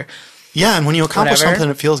ambitious or and when you accomplish something,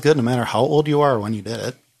 it feels good no matter how old you are or when you did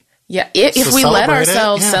it. Yeah, if we let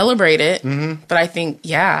ourselves celebrate it. But I think,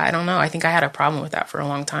 I don't know. I think I had a problem with that for a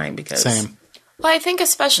long time because... Same. Well, I think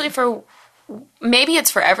especially for... Maybe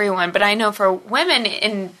it's for everyone, but I know for women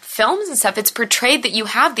in films and stuff, it's portrayed that you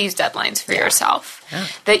have these deadlines for yourself. Yeah.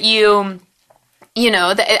 That you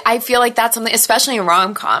know, I feel like that's something, especially in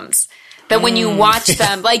rom-coms, that when you watch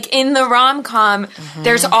them, like in the rom-com,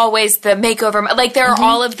 there's always the makeover. Like there are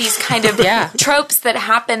all of these kind of tropes that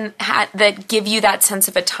happen that give you that sense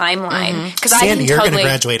of a timeline. Because Sandy, you're going to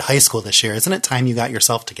graduate high school this year. Isn't it time you got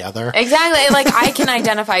yourself together? Exactly. Like I can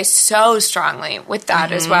identify so strongly with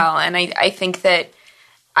that as well. And I think that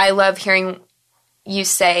I love hearing you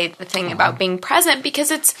say the thing about being present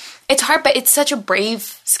because it's hard, but it's such a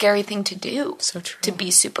brave, scary thing to do. So true. To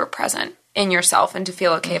be super present in yourself and to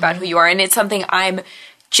feel okay about who you are. And it's something I'm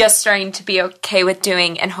just starting to be okay with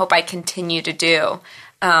doing and hope I continue to do.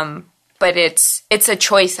 But it's a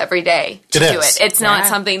choice every day to do it. It's not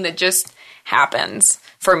something that just happens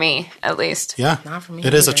for me, at least. Yeah. Not for me.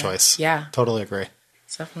 It is a choice. Yeah. Totally agree.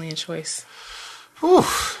 It's definitely a choice. Whew.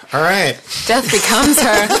 All right. Death becomes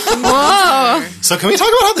her. Whoa. So can we talk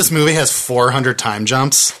about how this movie has 400 time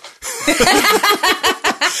jumps?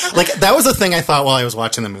 Like, that was the thing I thought while I was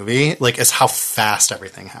watching the movie, like, is how fast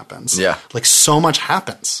everything happens. Yeah. Like, so much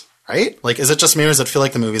happens, right? Like, is it just me or does it feel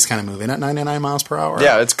like the movie's kind of moving at 99 miles per hour?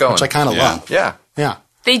 Yeah, it's going. Which I kind of love. Yeah. Yeah.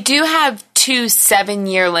 They do have 2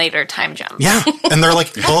 7-year-later time jumps. Yeah. And they're,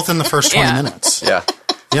 like, both in the first 20 minutes. Yeah.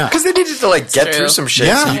 Yeah. Because they needed to, like, get through some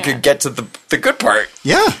shit so you could get to the good part.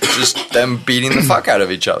 Yeah. Just them beating the fuck out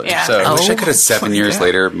of each other. Yeah. So I wish I could have 7 years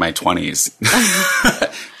later, my 20s.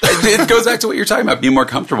 It goes back to what you're talking about, being more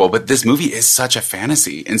comfortable. But this movie is such a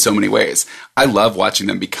fantasy in so many ways. I love watching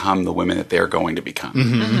them become the women that they are going to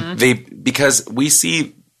become. Because we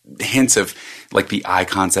see hints of like the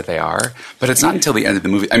icons that they are, but it's not until the end of the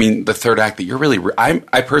movie. I mean, the third act that you're really.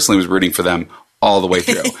 I personally was rooting for them all the way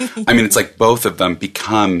through. I mean, it's like both of them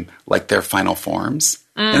become like their final forms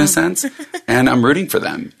in a sense. And I'm rooting for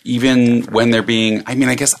them, even when they're being, I mean,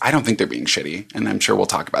 I guess I don't think they're being shitty, and I'm sure we'll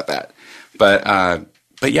talk about that.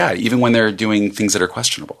 But yeah, even when they're doing things that are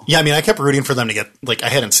questionable. Yeah, I mean, I kept rooting for them to get, like, I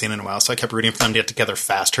hadn't seen it in a while, so I kept rooting for them to get together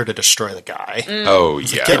faster to destroy the guy. Oh,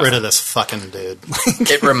 yeah. Get rid of this fucking dude.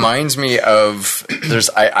 it reminds me of,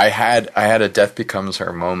 I had a Death Becomes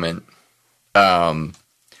Her moment. I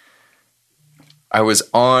was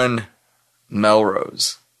on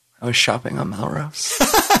Melrose. I was shopping on Melrose.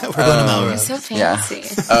 We're going to Melrose. So fancy.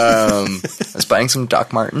 I was buying some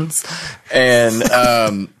Doc Martens, and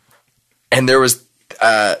there were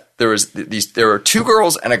 2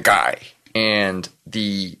 girls and a guy, and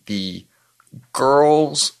the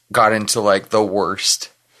girls got into like the worst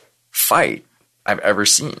fight I've ever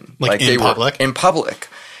seen. Like in they public? were in public.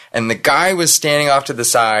 And the guy was standing off to the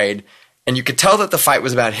side, and you could tell that the fight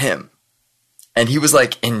was about him. And he was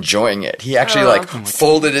like enjoying it. He actually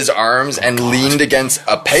folded his arms and leaned against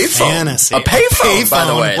a payphone. Fantasy. A payphone, by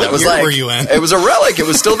the way. What that was year were you in? It was a relic. It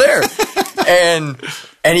was still there.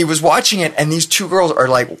 and he was watching it, and these two girls are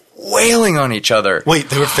like wailing on each other. Wait,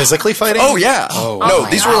 they were physically fighting? Oh yeah. No,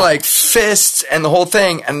 these were like fists and the whole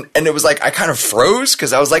thing. And it was like I kind of froze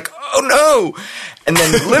because I was like, oh no. And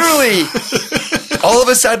then literally all of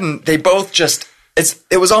a sudden they both just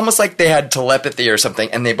it was almost like they had telepathy or something,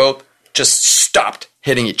 and they both just stopped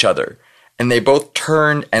hitting each other, and they both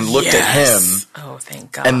turned and looked at him. Oh,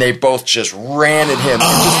 thank God! And they both just ran at him and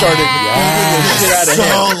just started beating the shit out of him.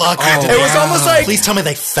 So lucky. It was almost like Please tell me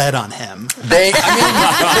they fed on him. they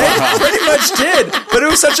pretty much did, but it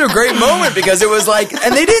was such a great moment because it was like,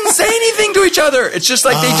 and they didn't say anything to each other. It's just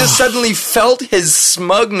like they just suddenly felt his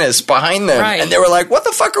smugness behind them, Right. and they were like, "What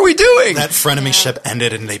the fuck are we doing?" That frenemyship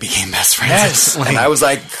ended and they became best friends. Yes, Like, and I was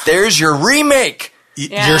like, "There's your remake."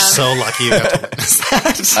 You're so lucky you got to witness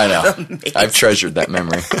that. I know. I've treasured that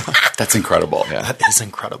memory. That's incredible. Yeah. That is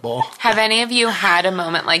incredible. Have any of you had a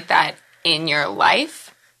moment like that in your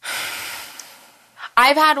life?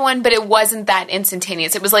 I've had one, but it wasn't that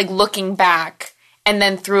instantaneous. It was like looking back, and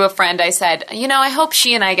then through a friend I said, I hope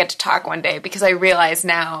she and I get to talk one day, because I realize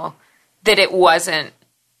now that it wasn't,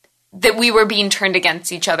 that we were being turned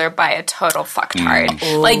against each other by a total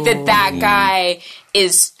fucktard. Like that guy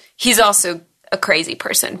he's also a crazy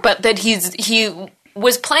person, but that he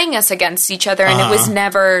was playing us against each other, and it was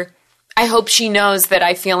never, I hope she knows that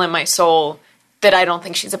I feel in my soul that I don't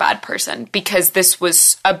think she's a bad person, because this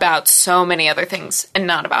was about so many other things and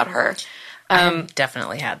not about her. I've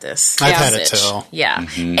definitely had this. I've had it too. Yeah.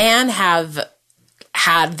 And have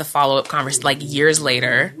had the follow-up conversation, like years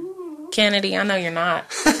later. Kennedy, I know you're not.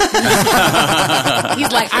 He's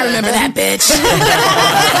like, I remember that bitch.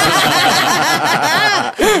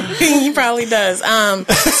 He probably does. I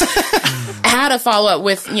had a follow-up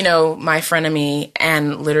with, my frenemy,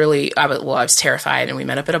 and literally, I was terrified, and we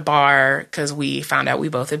met up at a bar because we found out we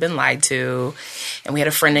both had been lied to, and we had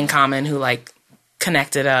a friend in common who,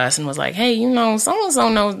 connected us and was like, hey, so-and-so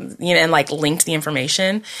knows, and, linked the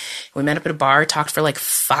information. We met up at a bar, talked for,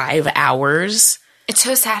 5 hours. It's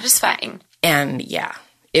so satisfying. And yeah,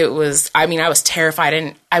 it was, I was terrified,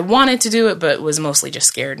 and I wanted to do it, but was mostly just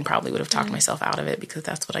scared, and probably would have talked myself out of it because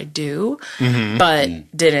that's what I do, but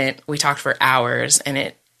didn't. We talked for hours, and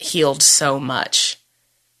it healed so much.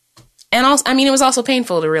 And also, it was also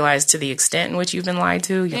painful to realize to the extent in which you've been lied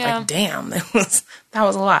to. You're like, damn, that was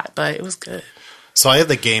a lot, but it was good. So I have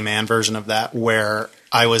the gay man version of that, where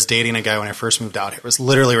I was dating a guy when I first moved out here. It was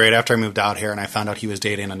literally right after I moved out here, and I found out he was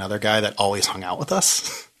dating another guy that always hung out with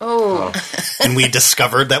us. Oh. And we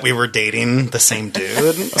discovered that we were dating the same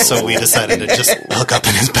dude, so we decided to just hook up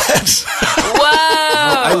in his bed. Whoa!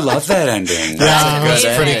 I love that ending. Yeah, it was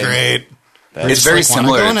amazing. pretty great. It's very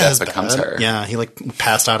similar to Death Becomes Her. Yeah, he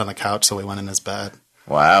passed out on the couch, so we went in his bed.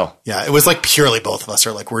 Wow. Yeah, it was purely both of us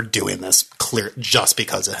are we're doing this clear just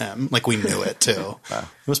because of him. We knew it too. Wow.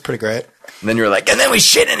 It was pretty great. And then you were like, and then we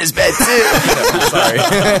shit in his bed too. Sorry.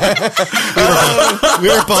 we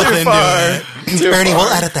were both into it. Ernie,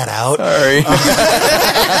 we'll edit that out. Sorry.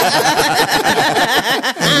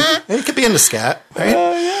 It could be into scat,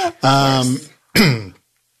 right?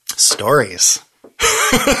 Stories.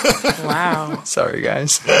 Wow. Sorry,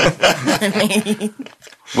 guys.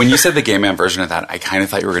 When you said the gay man version of that, I kind of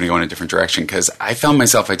thought you were going to go in a different direction, because I found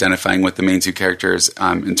myself identifying with the main two characters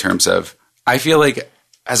in terms of, I feel like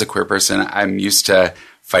as a queer person, I'm used to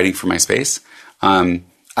fighting for my space.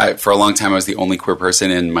 For a long time, I was the only queer person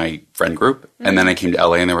in my friend group, and then I came to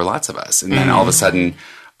LA and there were lots of us. And then all of a sudden,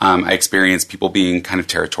 I experienced people being kind of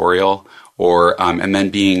territorial, and then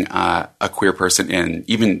being a queer person in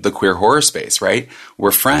even the queer horror space, right?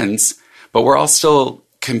 We're friends, but we're all still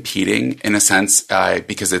competing in a sense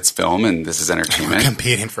because it's film and this is entertainment. We're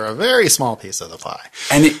competing for a very small piece of the pie.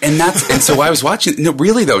 And so I was watching, no,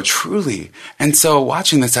 really though, truly. And so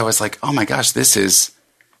watching this, I was like, oh my gosh, this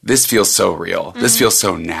feels so real. This feels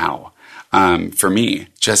so now for me,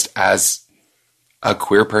 just as a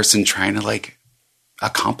queer person trying to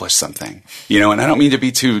accomplish something, and I don't mean to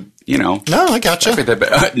be too, No, I gotcha.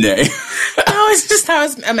 Nay. I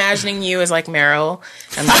was imagining you as Meryl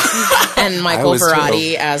and Michael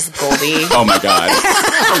Verratti as Goldie. Oh my God.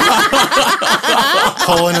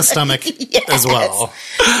 Hole in his stomach as well.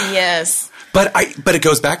 Yes. But it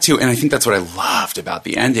goes back to, and I think that's what I loved about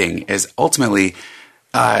the ending, is ultimately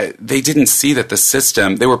they didn't see that the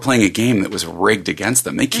system, they were playing a game that was rigged against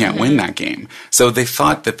them. They can't win that game. So they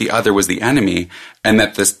thought that the other was the enemy and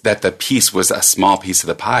that the piece was a small piece of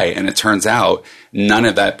the pie. And it turns out none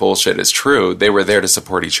of that bullshit is true. They were there to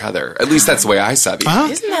support each other. At least that's the way I saw it.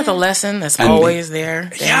 Isn't that the lesson that's always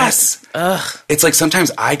there? Damn yes. Ugh. It's like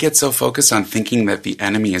sometimes I get so focused on thinking that the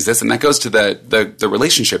enemy is this, and that goes to the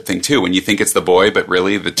relationship thing too. When you think it's the boy, but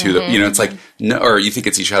really the two, it's like, no, or you think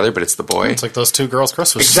it's each other, but it's the boy. It's like those two girls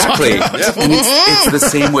Chris was exactly. And it's the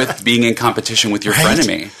same with being in competition with your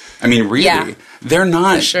frenemy. I mean, really, they're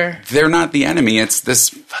not. Sure. They're not the enemy. It's this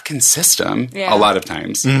fucking system. Yeah. A lot of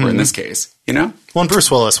times, or in this case, Well, and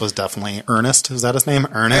Bruce Willis was definitely Ernest. Is that his name?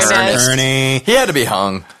 Ernest. Ernie. He had to be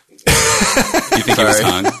hung. You think he was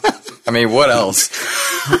hung? I mean, what else?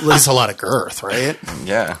 At least a lot of girth, right?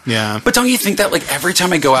 Yeah. Yeah. But don't you think that, like, every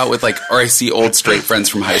time I go out with, like, or I see old straight friends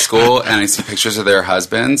from high school and I see pictures of their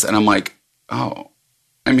husbands and I'm like, oh,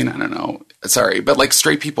 I mean, I don't know. Sorry. But, like,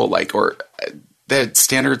 straight people, like, or the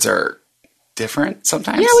standards are different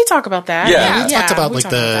sometimes. Yeah, we talk about that. Yeah. We talked about, like,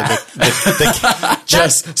 the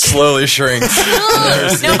just slowly shrink.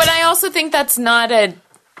 No, but I also think that's not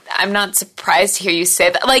I'm not surprised to hear you say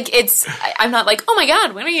that. Like, I'm not like, oh my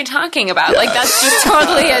God, what are you talking about? Yeah. Like, that's just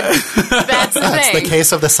totally that's the thing. That's the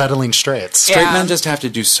case of the settling straights. Straight men just have to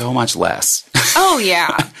do so much less. Oh,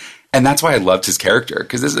 yeah. And that's why I loved his character,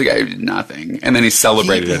 because this is a guy who did nothing. And then he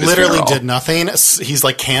celebrated at his funeral. He literally did nothing. He's,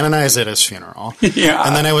 like, canonized at his funeral. Yeah.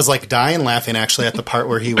 And then I was, like, dying laughing, actually, at the part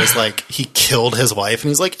where he was, like, he killed his wife, and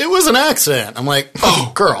he's like, it was an accident. I'm like,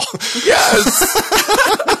 oh, girl. Yes.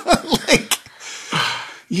 Like,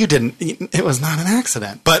 you didn't, it was not an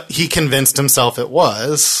accident. But he convinced himself it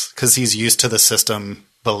was, because he's used to the system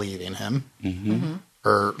believing him,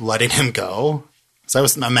 or letting him go. So I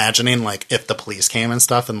was imagining, like, if the police came and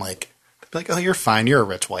stuff, and, like, they'd be like, oh, you're fine, you're a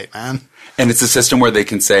rich white man. And it's a system where they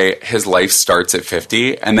can say his life starts at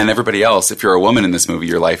 50, and then everybody else, if you're a woman in this movie,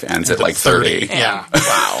 your life ends at, like, 30. Yeah.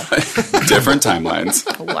 Wow. Different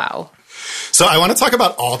timelines. Wow. So I want to talk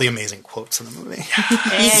about all the amazing quotes in the movie.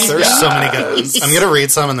 There's so many good ones. I'm going to read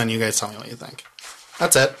some, and then you guys tell me what you think.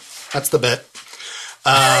 That's it. That's the bit.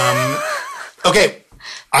 Okay.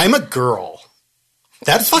 I'm a girl.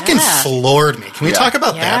 That fucking floored me. Can we talk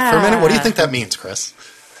about that for a minute? What do you think that means, Chris?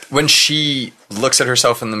 When she looks at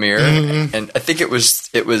herself in the mirror, and I think it was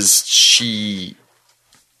she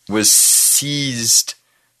was seized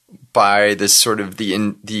by this sort of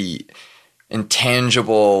the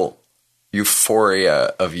intangible euphoria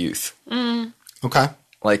of youth. Okay.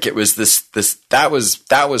 Like it was this that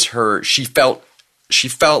was her. She felt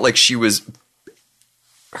like she was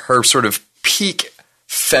her sort of peak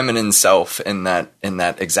feminine self in that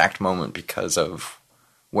exact moment because of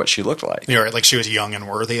what she looked like. You're right, like she was young and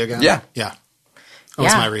worthy again. Yeah. That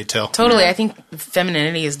was my read too. Totally. I think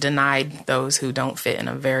femininity is denied those who don't fit in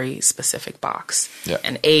a very specific box. Yeah.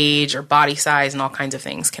 And age or body size and all kinds of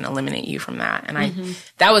things can eliminate you from that. And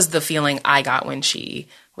that was the feeling I got when she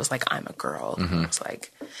was like, I'm a girl. It's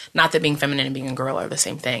like, not that being feminine and being a girl are the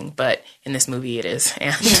same thing, but in this movie it is.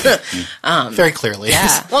 And very clearly.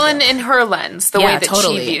 Yeah. Well, and in her lens, the way that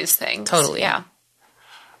she views things. Totally. Yeah.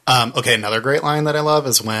 Okay, another great line that I love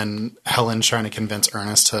is when Helen's trying to convince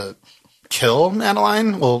Ernest to kill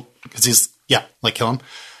Madeline. Well, because he's, kill him.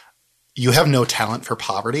 You have no talent for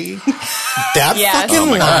poverty. That fucking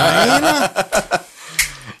line.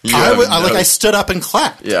 I stood up and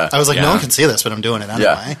clapped. Yeah. I was like, no one can see this, but I'm doing it anyway.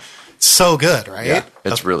 Yeah. So good, right? Yeah,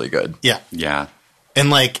 it's really good. Yeah. Yeah. And,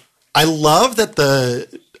 like, I love that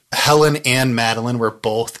the Helen and Madeline were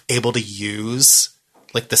both able to use,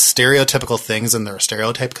 like, the stereotypical things in their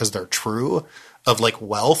stereotype because they're true of, like,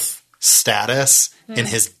 wealth, status, and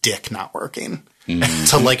his dick not working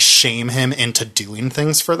to, like, shame him into doing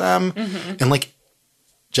things for them. And, like,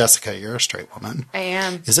 Jessica, you're a straight woman. I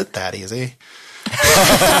am. Is it that easy?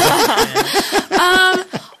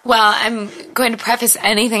 Well, I'm going to preface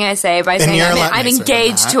anything I say by saying I'm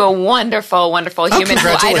engaged to a wonderful, wonderful human who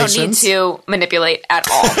I don't need to manipulate at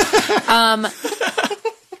all.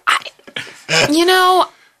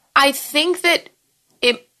 I think that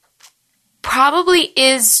it probably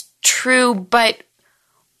is true, but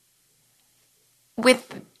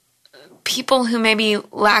with people who maybe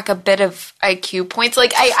lack a bit of IQ points,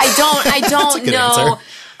 like I don't know. Answer.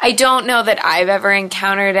 I don't know that I've ever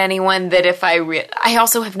encountered anyone that if I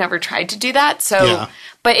also have never tried to do that. So,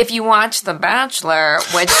 but if you watch The Bachelor,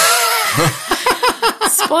 which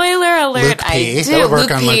spoiler alert, Luke P. I do. That would work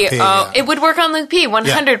on Luke P. It would work on Luke P.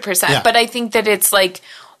 100%. Yeah. But I think that it's like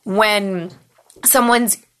when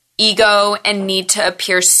someone's ego and need to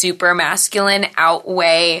appear super masculine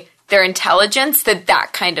outweigh their intelligence, that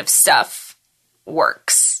kind of stuff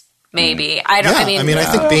works. Maybe I don't. Yeah, I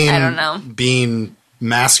think being I don't know. being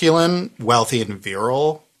masculine, wealthy, and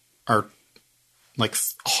virile are like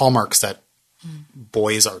hallmarks that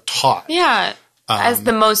boys are taught. Yeah, as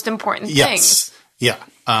the most important Yes. thing.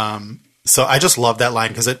 Yeah. So I just love that line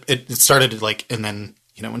because it started like, and then,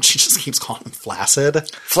 when she just keeps calling him flaccid.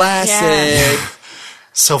 Flaccid. Yeah.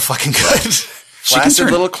 So fucking good. Flaccid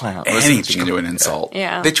little clown. Anything into an insult.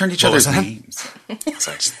 Yeah. They turned each What was other's that? names.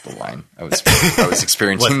 Sorry, just the line. I was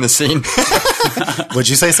experiencing the scene. What'd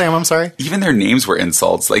you say, Sam? I'm sorry. Even their names were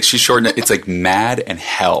insults. Like she shortened it. It's like Mad and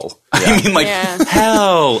Hell. I mean, like Yeah.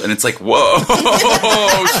 Hell, and it's like, whoa,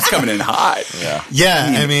 she's coming in hot. Yeah.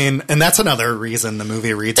 Yeah, and that's another reason the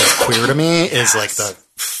movie reads as queer to me is like the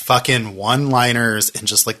fucking one-liners and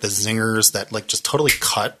just like the zingers that like just totally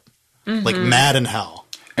cut, like Mad and Hell.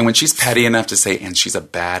 And when she's petty enough to say, and she's a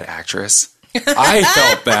bad actress, I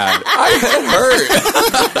felt bad. It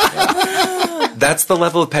hurt. That's the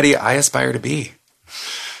level of petty I aspire to be.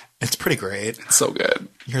 It's pretty great. It's so good.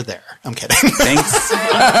 You're there. I'm kidding. Thanks.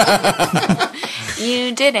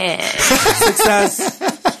 You did it. Success.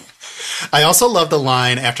 I also love the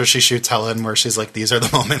line after she shoots Helen where she's like, these are the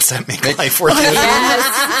moments that make life worth living.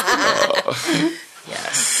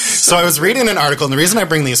 Yes. So I was reading an article, and the reason I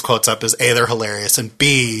bring these quotes up is A, they're hilarious, and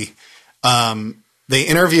B, they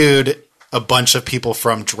interviewed a bunch of people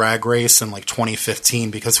from Drag Race in like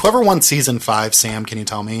 2015 because whoever won season 5, Sam, can you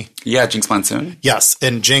tell me? Yeah, Jinx Monsoon. Yes,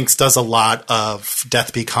 and Jinx does a lot of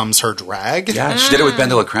Death Becomes Her drag. Yeah, she did it with Ben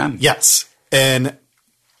de la Creme. Yes, and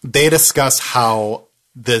they discuss how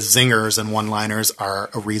the zingers and one-liners are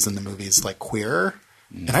a reason the movie's like queer,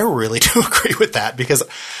 and I really do agree with that because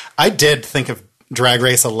I did think of Drag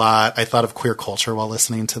Race a lot. I thought of queer culture while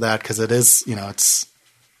listening to that because it is,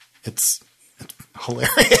 it's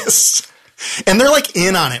hilarious. And they're like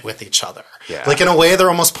in on it with each other. Yeah. Like in a way they're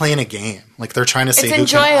almost playing a game. Like they're trying to see It's who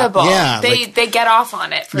enjoyable. can, They get off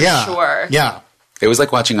on it for sure. Yeah. It was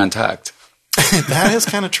like watching Untucked. That is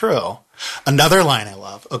kind of true. Another line I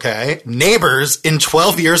love, okay? Neighbors, in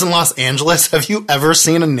 12 years in Los Angeles, have you ever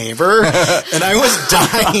seen a neighbor? And I was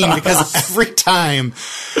dying because every time,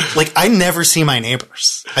 like, I never see my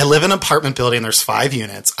neighbors. I live in an apartment building, there's 5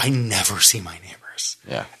 units. I never see my neighbors.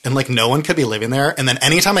 Yeah. And, like, no one could be living there. And then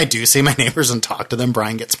anytime I do see my neighbors and talk to them,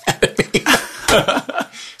 Brian gets mad at me.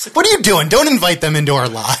 It's like, what are you doing? Don't invite them into our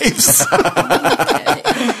lives.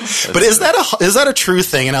 But is that a true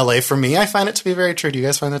thing in LA? For me, I find it to be very true. Do you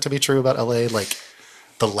guys find that to be true about LA? Like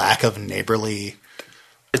the lack of neighborly.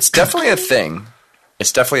 It's definitely a thing.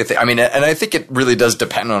 I mean, and I think it really does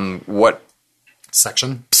depend on what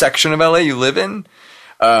section of LA you live in.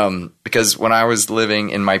 Because when I was living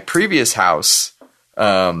in my previous house,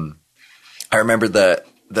 I remember the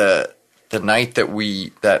night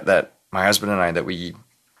that my husband and I that we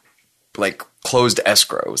like closed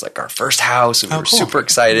escrow. It was like our first house, and we were cool. super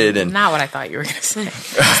excited. And Not what I thought you were going to say.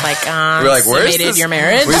 It's like, we're like, where's consummated this? your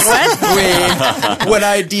marriage? What? when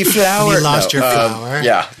I deflowered, You lost your flower.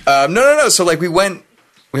 Yeah, no. So like we went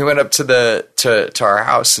up to our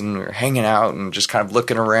house and we were hanging out and just kind of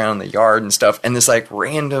looking around the yard and stuff. And this like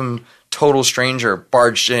random total stranger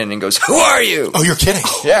barged in and goes, "Who are you?" Oh, you're kidding.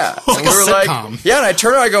 Yeah. Like And a we were sitcom. like, yeah, and I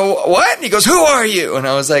turned around, I go, "What?" And he goes, "Who are you?" And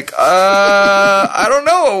I was like, I don't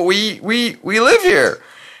know. We live here.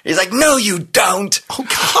 He's like, "No, you don't." Oh,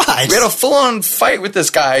 God. We had a full-on fight with this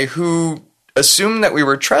guy who assumed that we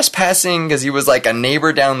were trespassing because he was like a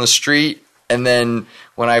neighbor down the street. And then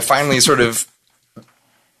when I finally sort of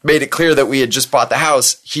made it clear that we had just bought the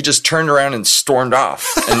house, he just turned around and stormed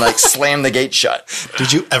off and like slammed the gate shut.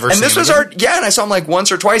 Did you ever And see this him was again? and I saw him like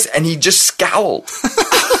once or twice and he just scowled. And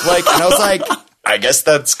I was like, I guess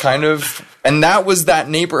that's kind of, and that was that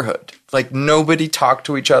neighborhood. Like nobody talked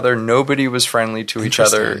to each other. Nobody was friendly to each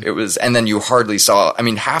other. It was, and then you hardly saw, I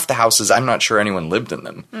mean, half the houses, I'm not sure anyone lived in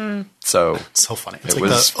them. So It's so funny. It's It like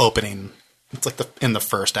was- the opening. It's like in the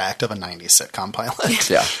first act of a 90s sitcom pilot.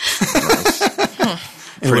 yeah,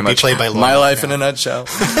 It would be played by Laura my life Malcolm. in a nutshell.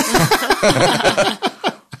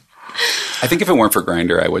 I think if it weren't for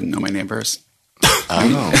Grindr, I wouldn't know my neighbors.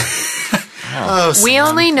 Oh, We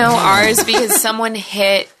only know ours because someone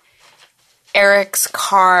hit Eric's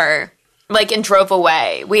car, like, and drove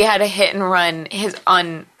away. We had a hit and run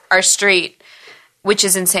on our street, which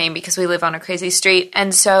is insane because we live on a crazy street.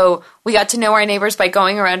 And so we got to know our neighbors by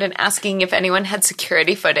going around and asking if anyone had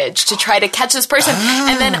security footage to try to catch this person.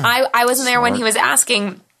 And then I wasn't there when he was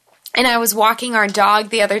asking. And I was walking our dog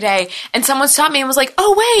the other day, and someone stopped me and was like,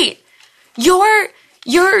 "Oh, wait,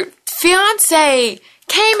 your fiance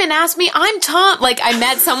came and asked me, I'm Tom." Like, I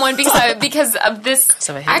met someone because of this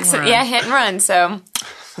of a hit and accident. run. Yeah, hit and run. So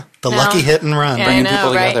The lucky hit and run. Yeah, Bringing I know,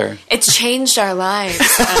 people right? together. It's changed our lives.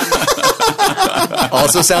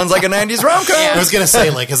 Also sounds like a 90s rom-com. I was going to say,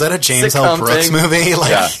 like, is that a James L. Sitcom Brooks thing. movie?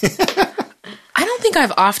 Like, I don't think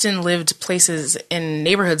I've often lived places in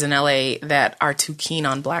neighborhoods in LA that are too keen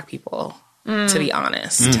on Black people, to be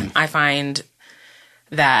honest. I find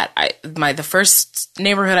that the first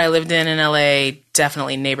neighborhood I lived in LA,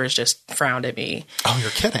 definitely neighbors just frowned at me. oh,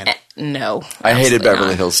 you're kidding. No. I hated absolutely Beverly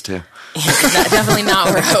not. Hills too. Definitely not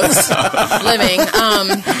where I was living.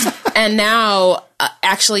 And now,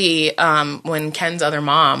 actually, when Ken's other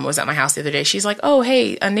mom was at my house the other day, she's like, "Oh,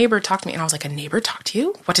 hey, a neighbor talked to me," and I was like, "A neighbor talked to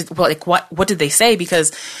you? What did they say?"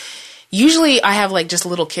 Because usually I have like just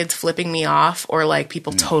little kids flipping me off or like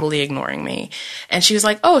people totally ignoring me. And she was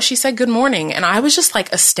like, "Oh, she said good morning," and I was just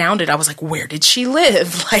like astounded. I was like, "Where did she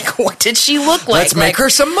live? Like, what did she look like?" Let's make her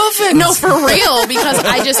some muffins. No, for real, because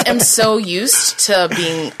I just am so used to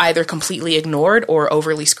being either completely ignored or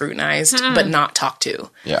overly scrutinized, but not talked to.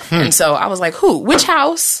 Yeah. And so I was like, who? Which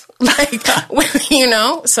house? Like, you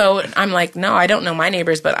know? So I'm like, no, I don't know my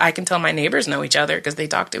neighbors, but I can tell my neighbors know each other because they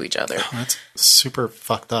talk to each other. That's super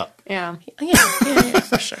fucked up. Yeah. Yeah,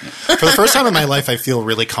 for sure. For the first time in my life, I feel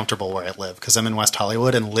really comfortable where I live because I'm in West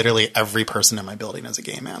Hollywood and literally every person in my building is a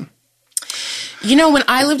gay man. You know, when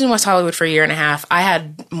I lived in West Hollywood for a year and a half, I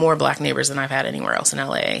had more Black neighbors than I've had anywhere else in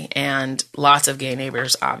LA, and lots of gay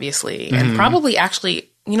neighbors, obviously. And probably actually,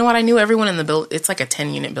 you know what? I knew everyone in the building. It's like a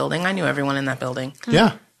 10-unit building. I knew everyone in that building.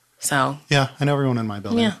 Yeah. So, Yeah. I know everyone in my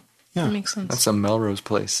building. yeah, Yeah. that makes sense. That's a Melrose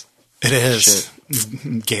Place. It is.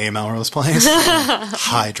 Gay Melrose Place.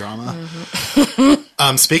 High drama.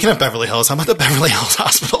 Speaking of Beverly Hills, I'm at the Beverly Hills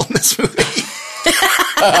Hospital in this movie.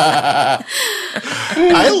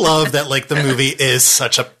 I love that, like, the movie is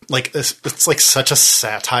such a, like, it's like such a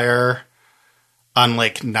satire on,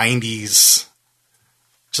 like, 90s.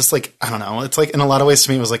 Just like, I don't know. It's like, in a lot of ways to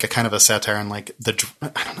me, it was like a kind of a satire on, like, I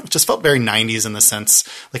don't know. It just felt very 90s in the sense,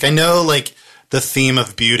 like, I know, like, the theme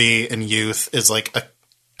of beauty and youth is, like, a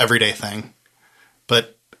everyday thing.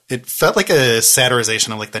 But it felt like a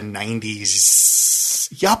satirization of, like, the 90s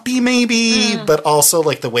yuppie, maybe, but also,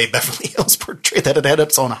 like, the way Beverly Hills portrayed that it had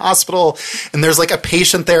its own hospital. And there's, like, a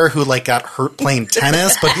patient there who, like, got hurt playing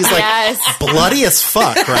tennis, but he's, like, Yes. bloody as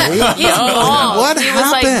fuck, right? He's mauled. What he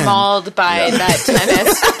was like happened? mauled by that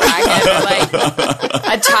tennis racket,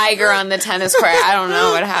 like a tiger on the tennis court. I don't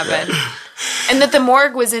know what happened. And that the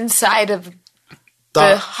morgue was inside of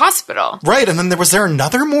the hospital. Right, and then was there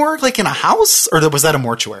another morgue, like, in a house? Or was that a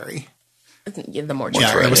mortuary? Yeah, the mortuary.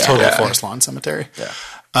 Yeah, it was totally a Forest Lawn Cemetery. Yeah.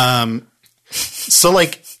 So,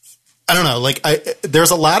 like, I don't know. Like, there's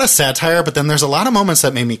a lot of satire, but then there's a lot of moments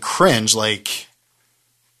that made me cringe. Like,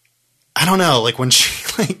 I don't know. Like, when she,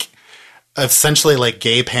 like, essentially, like,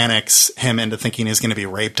 gay panics him into thinking he's going to be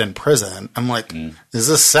raped in prison. I'm like, is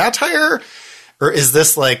this satire? Or is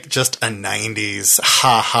this, like, just a 90s,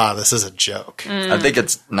 ha-ha, this is a joke? I think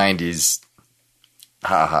it's 90s.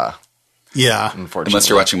 Ha-ha. Yeah. Unfortunately. Unless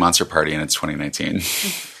you're watching Monster Party and it's 2019.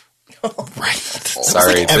 Right.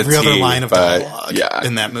 Sorry, Like every the other tea, line of but, dialogue yeah.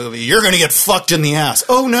 in that movie. You're going to get fucked in the ass.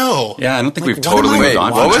 Oh, no. Yeah, I don't think we've what totally am I- moved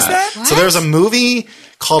on what from was that? So there's a movie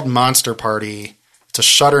called Monster Party. It's a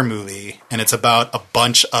Shudder movie, and it's about a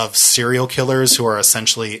bunch of serial killers who are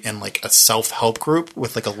essentially in, like, a self-help group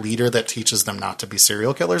with, like, a leader that teaches them not to be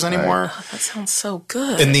serial killers anymore. That sounds so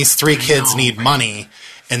good. And these three kids need money,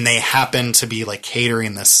 and they happen to be, like,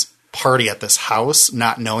 catering this party at this house,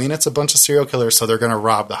 not knowing it's a bunch of serial killers, so they're going to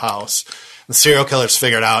rob the house. The serial killers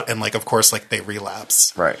figure it out, and, like, of course, like, they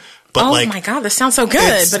relapse. Right. But, oh like, my god, this sounds so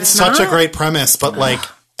good, but it's such not. a great premise. But, like,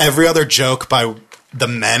 every other joke by the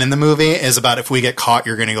men in the movie is about if we get caught,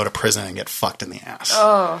 you're going to go to prison and get fucked in the ass.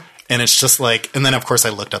 Oh. And it's just like, and then of course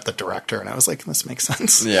I looked up the director and I was like, this makes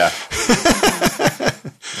sense. Yeah.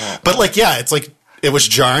 But like, yeah, it's like, it was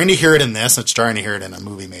jarring to hear it in this. It's jarring to hear it in a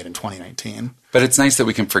movie made in 2019. But it's nice that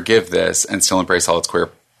we can forgive this and still embrace all its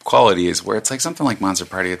queer qualities, where it's like something like Monster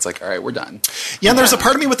Party, it's like, all right, we're done. Yeah, and there's a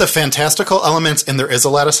part of me with the fantastical elements, and there is a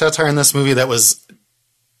lot of satire in this movie that was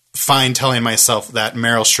fine telling myself that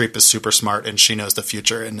Meryl Streep is super smart and she knows the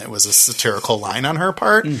future, and it was a satirical line on her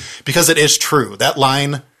part, because it is true. That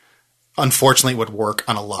line, unfortunately, would work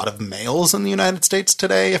on a lot of males in the United States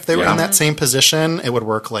today. If they were in that same position, it would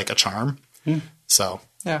work like a charm. So,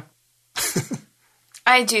 Yeah.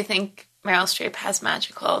 I do think Meryl Streep has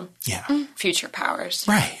magical yeah. future powers.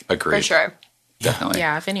 Right. Agreed. For sure. Definitely.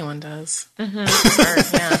 Yeah, if anyone does. Sure,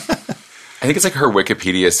 yeah. I think it's like her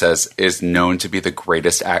Wikipedia says is known to be the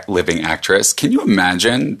greatest living actress. Can you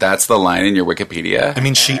imagine that's the line in your Wikipedia? I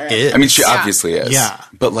mean, she is. I mean, she obviously is. Yeah.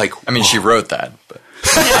 But like, I mean, she wrote that. But.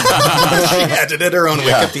 She edited her own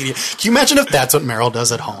Wikipedia. Can you imagine if that's what Meryl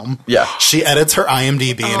does at home? Yeah. She edits her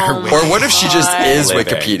IMDb and her Wikipedia. Or what if she just is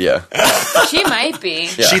Wikipedia? She might be.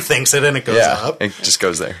 Yeah. She thinks it and it goes up. It just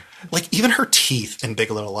goes there. Like, even her teeth in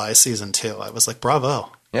Big Little Lies season 2, I was like,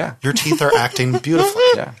 bravo. Yeah. Your teeth are acting beautifully.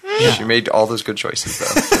 Yeah. She made all those good choices, though,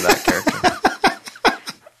 for that character.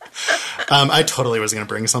 I totally was going to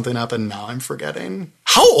bring something up, and now I'm forgetting.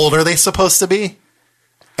 How old are they supposed to be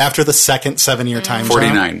after the second 7-year time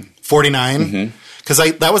 49. jump? 49? Because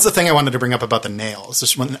that was the thing I wanted to bring up about the nails.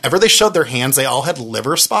 Just whenever they showed their hands, they all had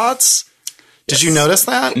liver spots. Did you notice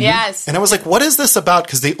that? Yes. And I was like, what is this about?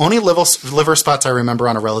 Because the only liver spots I remember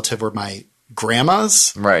on a relative were my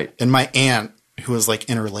grandma's. Right. And my aunt, who was like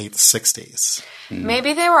in her late 60s.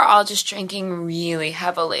 Maybe they were all just drinking really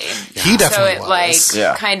heavily. He definitely so it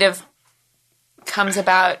was. kind of comes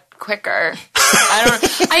about quicker.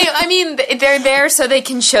 I mean, they're there so they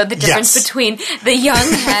can show the difference between the young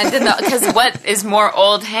hand and because what is more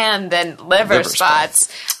old hand than liver spots?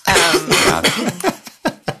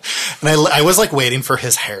 And I was like waiting for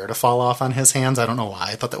his hair to fall off on his hands. I don't know why.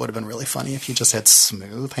 I thought that would have been really funny if he just had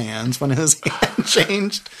smooth hands when his hand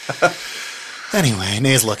changed. Anyway,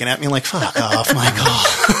 Nate's looking at me like, fuck off, Michael.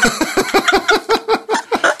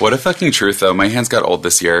 What a fucking truth, though. My hands got old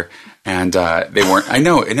this year, and they weren't. I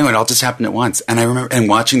know, it all just happened at once. And I remember, and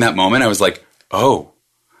watching that moment, I was like, oh,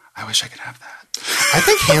 I wish I could have that. I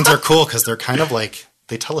think hands are cool because they're kind of like,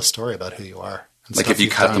 they tell a story about who you are. Like if you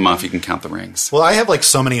cut them off, you can count the rings. Well, I have like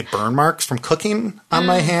so many burn marks from cooking on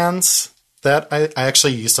my hands that I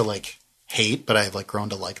actually used to like hate, but I've like grown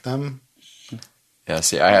to like them. Yeah,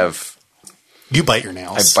 see, I have... You bite your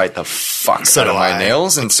nails. I bite the fuck out of my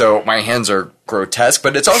nails, and so my hands are grotesque,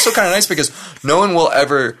 but it's also kind of nice because no one will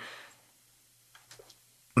ever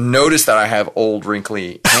notice that I have old,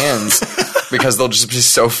 wrinkly hands because they'll just be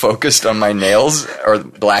so focused on my nails or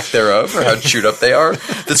lack thereof or how chewed up they are.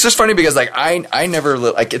 It's just funny because like I never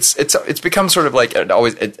like it's become sort of like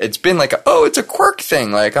it's been like it's a quirk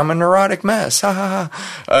thing, like I'm a neurotic mess, ha ha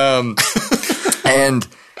ha. And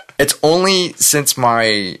it's only since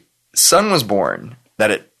my son was born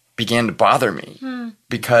that it began to bother me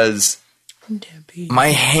because my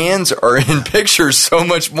hands are in pictures so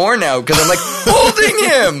much more now because I'm like holding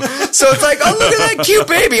him. So it's like, oh, look at that cute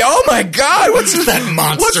baby. Oh my God, what's that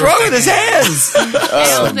monster? What's wrong with his hands?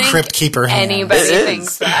 I don't think Crypt Keeper hand. anybody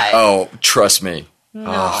thinks that. Oh, trust me.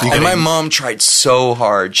 No. And my mom tried so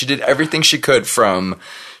hard. She did everything she could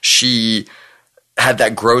she had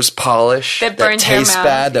that gross polish that burns your tastes mouth.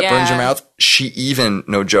 bad, that burns Yeah. your mouth. She even,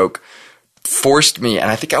 no joke, forced me,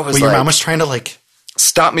 and I think I was Well, your mom was trying to like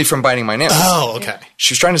stop me from biting my nails. Oh, okay.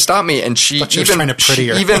 She was trying to stop me, and she But she was trying to pretty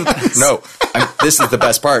your hands. No, this is the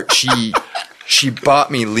best part. She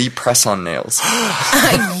bought me Lee press-on nails.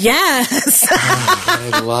 Yes.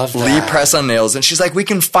 I love that. Lee press-on nails, and she's like, we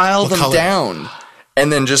can file them color? down,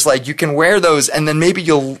 and then just like you can wear those, and then maybe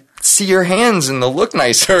you'll see your hands and they'll look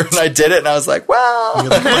nicer. And I did it, and I was like, well,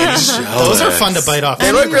 Those are fun to bite off.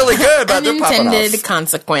 they look really good, but they're popping Unintended off.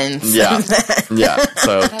 consequence. Yeah,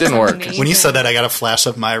 so it didn't work. amazing. When you said that, I got a flash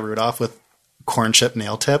of Maya Rudolph with corn chip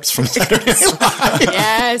nail tips from Saturday Night Live.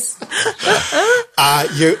 Yes.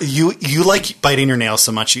 You like biting your nails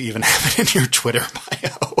so much you even have it in your Twitter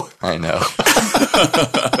bio. I know.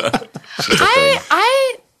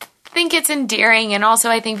 I think it's endearing, and also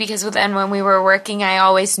I think because then when we were working, I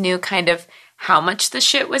always knew kind of how much the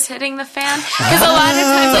shit was hitting the fan. Because a lot of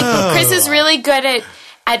times, like, Chris is really good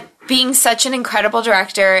at being such an incredible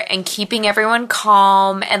director and keeping everyone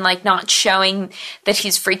calm and like not showing that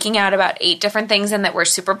he's freaking out about 8 different things and that we're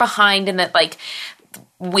super behind and that like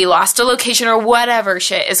we lost a location or whatever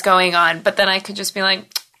shit is going on. But then I could just be like,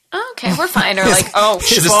 oh, okay, we're fine. Or like, oh,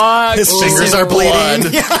 fuck. His fingers are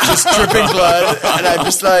bleeding. Just dripping blood, and I'm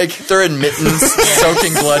just like, they're in mittens,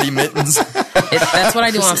 soaking bloody mittens. That's what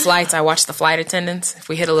I do on flights. I watch the flight attendants. If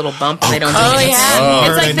we hit a little bump and they don't do Oh, anything. yeah.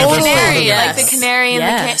 It's like I the never thought of canary. that. Like the canary and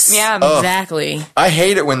Yes. the yeah. Exactly. I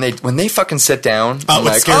hate it when they fucking sit down. Oh, I'm it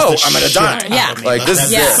like, scares the I'm gonna shit die. out of Yeah. me. Like, this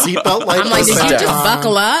is Yeah. it. Seatbelt light. I'm like, did sit you down. just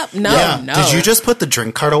buckle up? No, Yeah. no. Did you just put the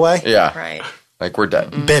drink cart away? Yeah. Right. Like, we're dead.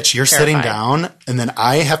 Bitch, you're sitting Terrified. down, and then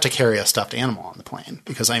I have to carry a stuffed animal on the plane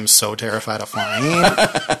because I'm so terrified of flying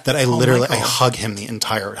that I literally I hug him the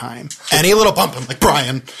entire time. Any little bump, I'm like,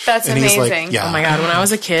 Brian. That's and he's amazing. Like, yeah. Oh my God. When I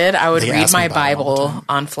was a kid, I would They read ask me my about it all the Bible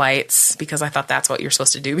on flights because I thought that's what you're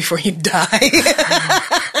supposed to do before you die.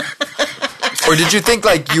 Or did you think,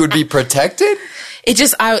 like, you would be protected?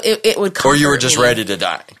 It would comfort Or you were just me. ready to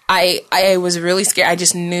die? I was really scared. I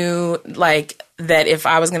just knew like that if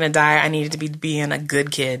I was going to die, I needed to be being a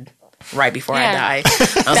good kid right before Yeah. I die. I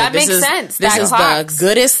was That this makes is- sense. This That is clocks. the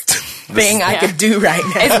goodest thing I could do right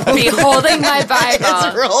now. It's be holding my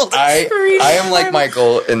Bible. I am like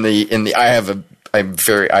Michael in the I have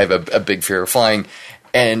a big fear of flying,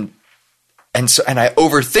 and I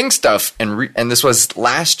overthink stuff, and this was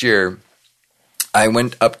last year. I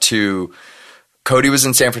went up to Cody was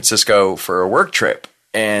in San Francisco for a work trip,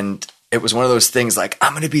 and it was one of those things like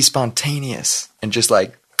I'm going to be spontaneous and just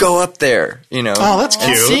like go up there, you know. Oh, that's cute.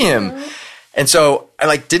 And see him. And so I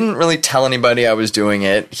like didn't really tell anybody I was doing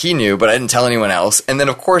it. He knew, but I didn't tell anyone else. And then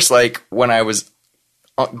of course, like when I was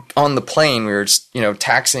on the plane, we were just,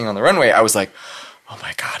 taxiing on the runway. I was like, oh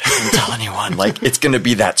my God, I didn't tell anyone. Like it's going to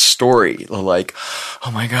be that story. Like,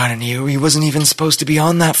 oh my God, and he wasn't even supposed to be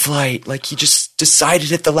on that flight. Like he just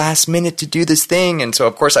decided at the last minute to do this thing. And so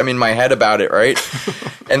of course I'm in my head about it, right?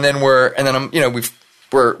 and then I'm,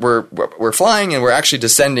 we're flying and we're actually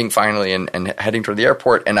descending finally and heading toward the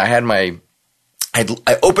airport. And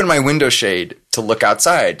I opened my window shade to look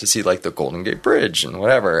outside to see like the Golden Gate Bridge and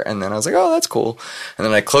whatever. And then I was like, oh, that's cool. And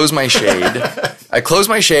then I closed my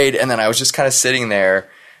shade. And then I was just kind of sitting there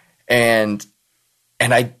and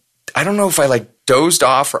I don't know if I like dozed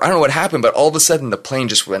off or I don't know what happened, but all of a sudden the plane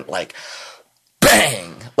just went like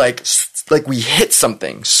bang, like we hit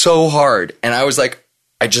something so hard. And I was like,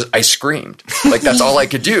 I screamed. Like that's all I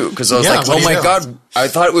could do because I was like, oh my God, I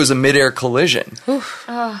thought it was a midair collision.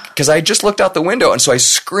 Because I just looked out the window and so I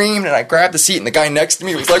screamed and I grabbed the seat and the guy next to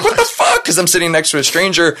me was like, what the fuck? Because I'm sitting next to a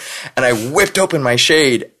stranger and I whipped open my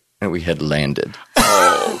shade and we had landed.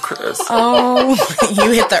 Oh, Chris. Oh,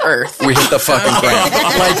 you hit the earth. We hit the fucking ground.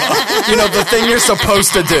 Like, the thing you're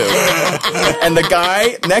supposed to do. And the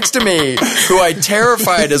guy next to me, who I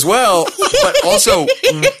terrified as well, but also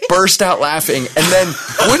burst out laughing and then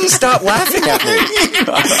wouldn't stop laughing at me.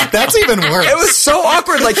 That's even worse. It was so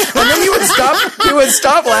awkward. Like, and then he would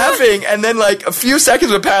stop laughing and then like a few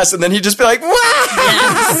seconds would pass and then he'd just be like, wow.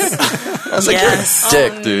 Yes. I was like, you're a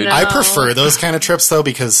dick, dude. I prefer those kind of trips though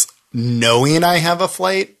because knowing I have a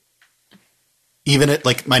flight, even at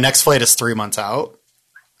like my next flight is 3 months out.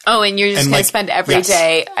 Oh, and you're just going to spend every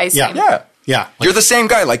day ice cream. Yeah. Like, you're the same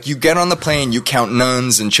guy. Like you get on the plane, you count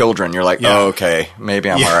nuns and children. You're like, oh, okay, maybe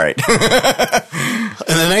I'm all right.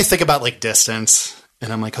 And then I think about like distance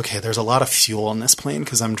and I'm like, okay, there's a lot of fuel in this plane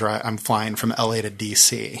because I'm flying from LA to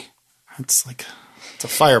DC. It's a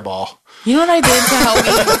fireball. You know what I did to help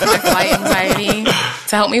me with my flight anxiety?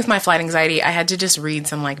 To help me with my flight anxiety, I had to just read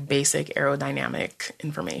some like basic aerodynamic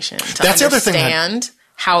information to That's understand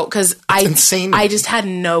how, because I just had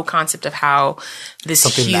no concept of how this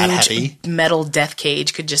huge metal death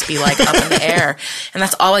cage could just be like up in the air. And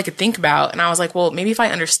that's all I could think about. And I was like, well, maybe if I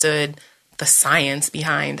understood the science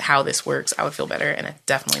behind how this works, I would feel better. And it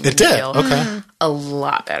definitely made me feel a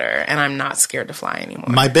lot better. And I'm not scared to fly anymore.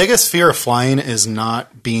 My biggest fear of flying is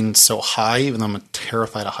not being so high, even though I'm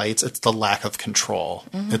terrified of heights. It's the lack of control.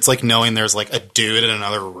 Mm-hmm. It's like knowing there's like a dude in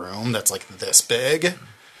another room that's like this big.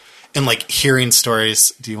 And like hearing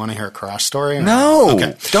stories. Do you want to hear a crash story? No.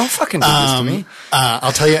 Okay. Don't fucking do this to me.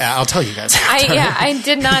 I'll tell you guys. I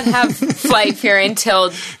did not have flight fear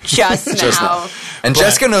until just now. And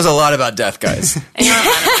Jessica knows a lot about death, guys. You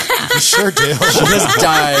sure do. She has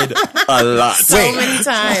died a lot. So many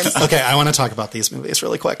times. Okay, I want to talk about these movies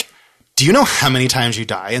really quick. Do you know how many times you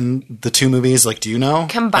die in the two movies? Like, do you know?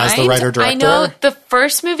 Combined? As the writer-director? I know the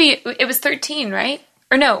first movie, it was 13, right?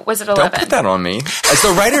 Or no, was it 11? Don't put that on me. As the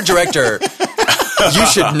writer-director, you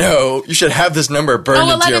should know. You should have this number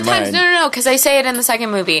burned into your mind. No, because I say it in the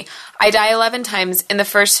second movie. I die 11 times. In the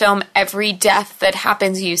first film, every death that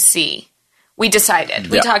happens, you see. We decided.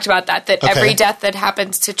 We talked about that every death that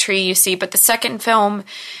happens to Tree, you see. But the second film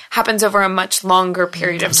happens over a much longer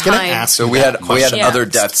period of time. So we had other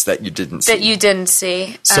deaths that you didn't see. That you didn't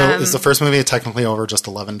see. So is the first movie technically over just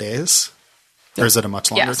 11 days? Or is it a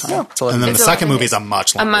much longer time? No, and then the second movie is a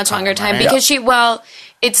much longer time. Right? Because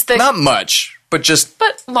it's the... Not much, but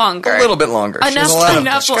longer. A little bit longer.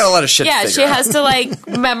 Enough. She's got a lot of shit to figure out. She has to like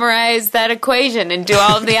memorize that equation and do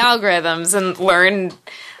all of the algorithms and learn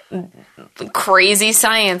crazy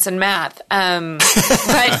science and math.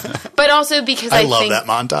 But also because I love think that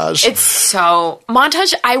montage. It's so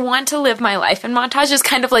montage. I want to live my life, and montage is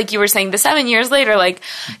kind of like you were saying. The 7 years later, like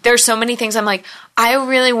there's so many things. I'm like, I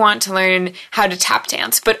really want to learn how to tap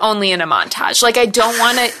dance, but only in a montage. Like I don't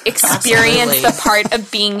want to experience the part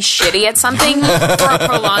of being shitty at something for a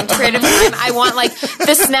prolonged period of time. I want like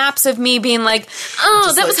the snaps of me being like,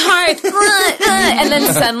 oh, that was hard, and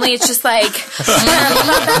then suddenly it's just like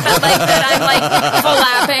that I'm like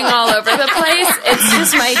flapping all over the place. It's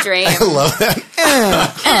just my dream. I love that.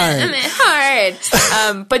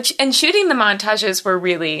 Hard. But shooting the montages were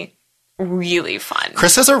really, really fun.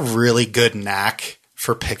 Chris has a really good knack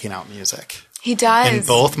for picking out music. He does. In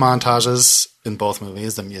both montages, in both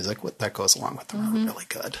movies, the music that goes along with them are really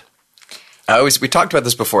good. We talked about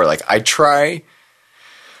this before. Like, I try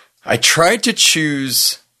to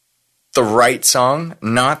choose the right song,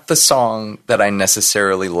 not the song that I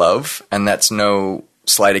necessarily love, and that's no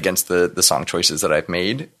slight against the song choices that I've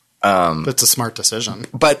made. But it's a smart decision.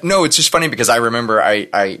 But no, it's just funny because I remember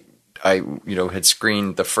I had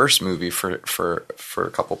screened the first movie for a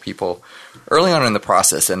couple people early on in the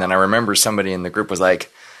process, and then I remember somebody in the group was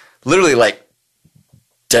like, literally like,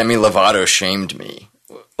 Demi Lovato shamed me,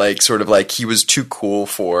 like sort of like he was too cool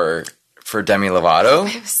for Demi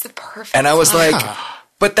Lovato. It was the perfect. And I was like,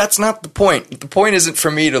 but that's not the point. The point isn't for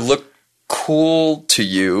me to look cool to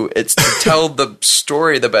you. It's to tell the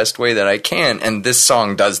story the best way that I can, and this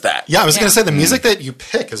song does that. Yeah, I was going to say the music that you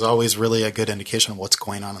pick is always really a good indication of what's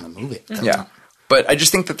going on in the movie. Mm-hmm. Yeah, but I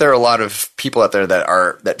just think that there are a lot of people out there that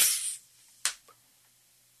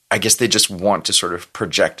I guess they just want to sort of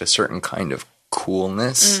project a certain kind of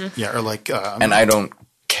coolness. Yeah, or like, and I don't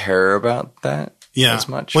care about that as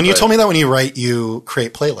much. When you told me that when you write, you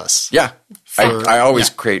create playlists. Yeah. I always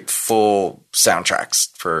create full soundtracks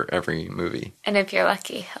for every movie. And if you're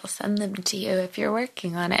lucky, he'll send them to you if you're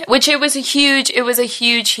working on it. Which it was a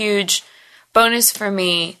huge bonus for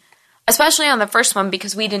me, especially on the first one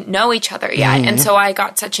because we didn't know each other yet. Mm-hmm. And so I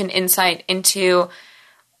got such an insight into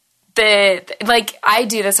I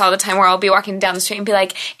do this all the time where I'll be walking down the street and be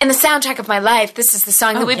like, in the soundtrack of my life, this is the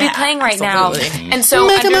song that we'd be playing right now. And so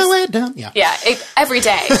making my way down. Every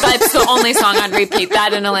day. That's the only song on repeat,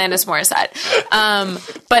 that and Alanis Morissette.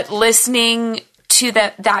 But listening to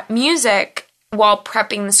that music while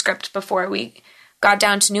prepping the script before we got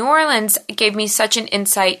down to New Orleans gave me such an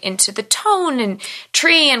insight into the tone and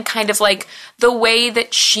Tree and kind of like the way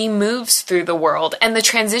that she moves through the world and the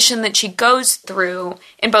transition that she goes through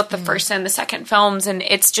in both the first and the second films. And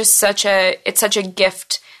it's just such a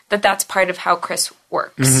gift that's part of how Chris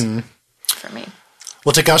works for me.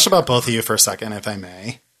 Well, to gush about both of you for a second, if I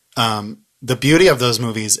may, the beauty of those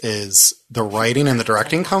movies is the writing and the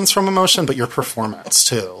directing comes from emotion, but your performance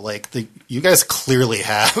too. Like you guys clearly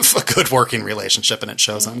have a good working relationship, and it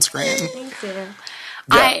shows on screen. Thank you.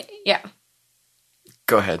 Yeah.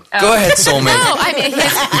 Go ahead. Go ahead, soulmate. No, I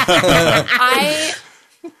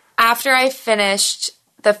mean, after I finished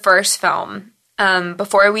the first film,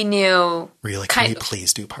 before we knew, really, can you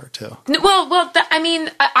please do part two? There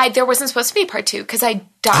wasn't supposed to be part two because I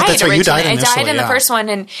died that's originally. Right, you died initially, I died in the first one,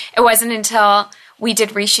 and it wasn't until we did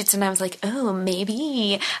reshoots, and I was like, oh,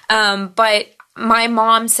 maybe. But my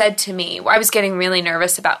mom said to me, I was getting really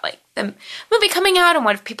nervous about like the movie coming out and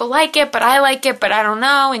what if people like it, but I like it, but I don't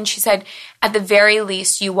know. And she said, at the very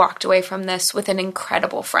least, you walked away from this with an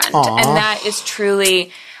incredible friend, and that is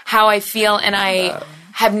truly how I feel. And I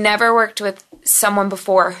have never worked with someone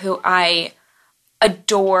before who I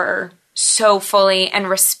adore so fully and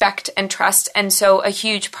respect and trust. And so a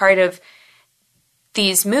huge part of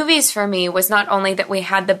these movies for me was not only that we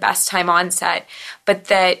had the best time on set, but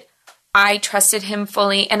that I trusted him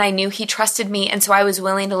fully and I knew he trusted me. And so I was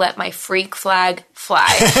willing to let my freak flag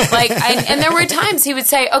fly. And there were times he would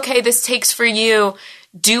say, okay, this takes for you.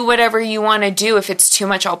 Do whatever you want to do. If it's too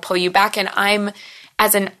much, I'll pull you back. And I'm,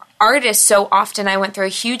 as an artist, so often I went through a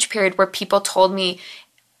huge period where people told me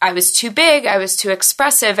I was too big, I was too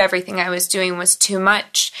expressive, everything I was doing was too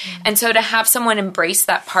much. And so to have someone embrace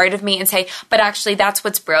that part of me and say, but actually that's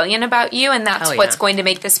what's brilliant about you and that's what's going to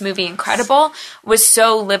make this movie incredible was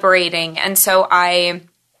so liberating. And so I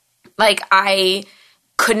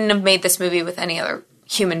couldn't have made this movie with any other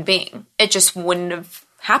human being. It just wouldn't have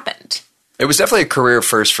happened. It was definitely a career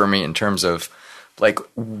first for me in terms of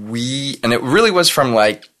and it really was from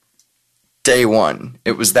like day one.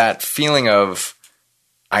 It was that feeling of,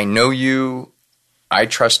 I know you, I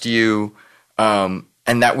trust you, and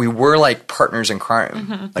that we were like partners in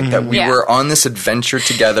crime, that we were on this adventure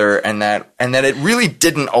together, and that it really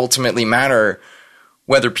didn't ultimately matter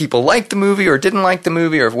whether people liked the movie or didn't like the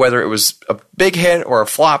movie, or whether it was a big hit or a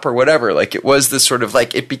flop or whatever. Like it was this sort of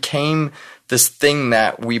like it became this thing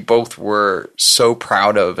that we both were so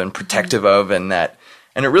proud of and protective of, and it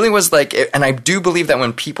really was like. And I do believe that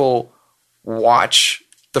when people watch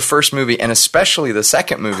the first movie and especially the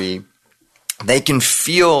second movie, they can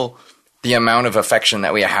feel the amount of affection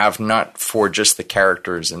that we have, not for just the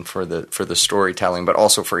characters and for the storytelling, but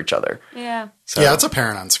also for each other. Yeah. So, yeah, it's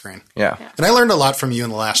apparent on screen. Yeah. And I learned a lot from you in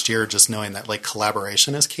the last year, just knowing that like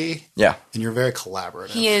collaboration is key. Yeah. And you're very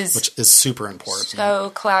collaborative. He is which is super important.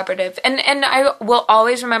 So collaborative. And I will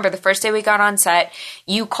always remember the first day we got on set,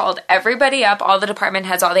 you called everybody up, all the department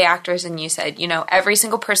heads, all the actors, and you said, you know, every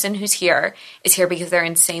single person who's here is here because they're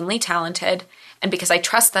insanely talented and because I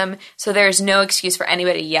trust them. So there's no excuse for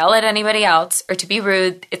anybody to yell at anybody else or to be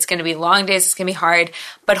rude. It's going to be long days. It's going to be hard,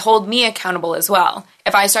 but hold me accountable as well.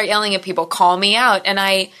 If I start yelling at people, call me out. And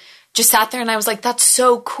I just sat there and I was like, that's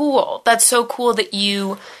so cool. That's so cool that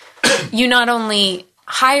you not only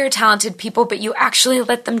hire talented people, but you actually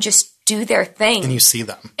let them just do their thing. And you see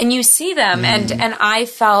them. And I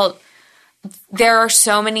felt there are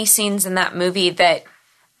so many scenes in that movie that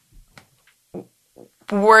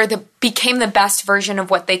became the best version of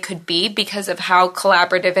what they could be because of how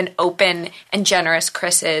collaborative and open and generous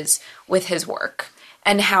Chris is with his work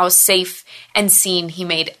and how safe and seen he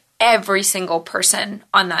made every single person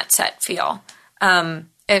on that set feel.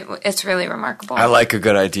 It's really remarkable. I like a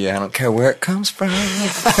good idea. I don't care where it comes from.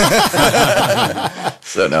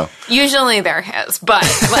 So no. Usually they're his, but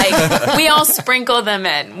like we all sprinkle them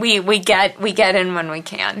in. We get in when we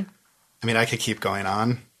can. I mean, I could keep going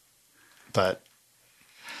on, but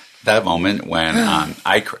that moment when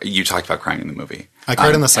you talked about crying in the movie. I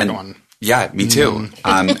cried in the second one. Yeah, me too.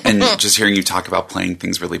 And just hearing you talk about playing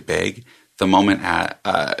things really big, the moment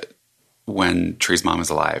when Tree's mom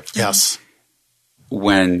is alive. Yes.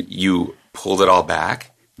 When you pulled it all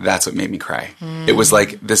back, that's what made me cry. It was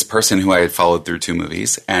like this person who I had followed through 2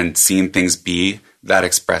 movies and seen things be that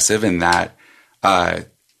expressive and that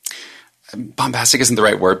bombastic isn't the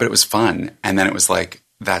right word, but it was fun. And then it was like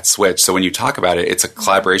that switch. So when you talk about it, it's a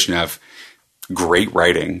collaboration of great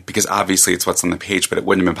writing because obviously it's what's on the page, but it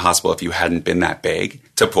wouldn't have been possible if you hadn't been that big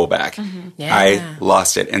to pull back. Mm-hmm. Yeah. I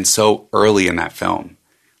lost it. And so early in that film,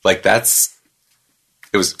 like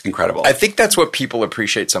it was incredible. I think that's what people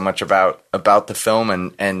appreciate so much about the film,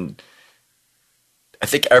 and I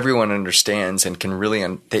think everyone understands and can really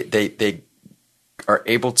they are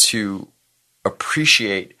able to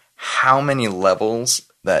appreciate how many levels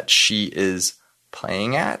that she is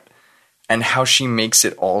playing at and how she makes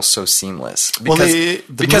it all so seamless. Because the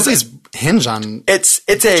movies hinge on it's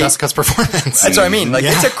Jessica's performance. That's what I mean. Like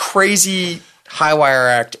it's a crazy high wire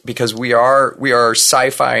act because we are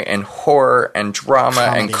sci-fi and horror and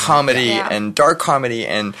drama and comedy and dark comedy,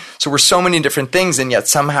 and so we're so many different things, and yet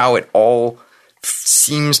somehow it all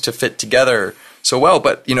seems to fit together so well.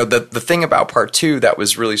 But you know, the thing about part 2 that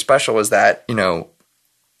was really special is that, you know,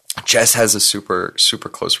 Jess has a super super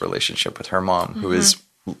close relationship with her mom, who is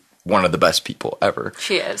one of the best people ever.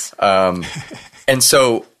 She is. And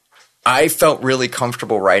so I felt really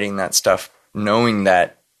comfortable writing that stuff, knowing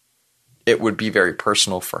that it would be very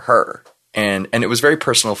personal for her. And it was very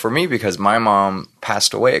personal for me because my mom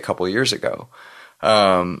passed away a couple of years ago.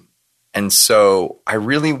 And so I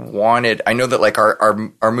really I know that like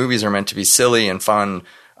our movies are meant to be silly and fun.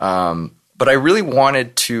 But I really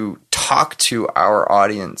wanted to talk to our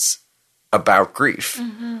audience about grief.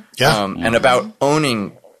 And about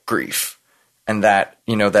owning grief. And that,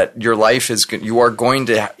 you know, that your life you are going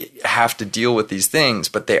to have to deal with these things,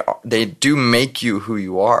 but they do make you who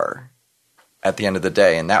you are at the end of the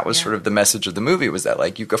day. And that was sort of the message of the movie, was that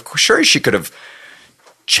like, of course, sure, she could have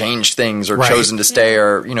changed things or chosen to stay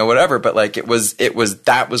or, you know, whatever. But like,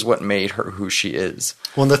 that was what made her who she is.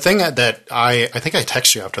 Well, the thing that I think I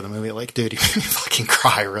texted you after the movie, like, dude, you made me fucking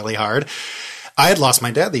cry really hard. I had lost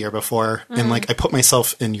my dad the year before, and like, I put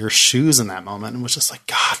myself in your shoes in that moment and was just like,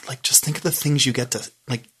 God, like, just think of the things you get to,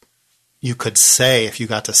 like, you could say if you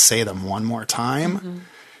got to say them one more time.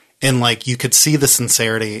 And like, you could see the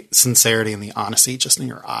sincerity and the honesty just in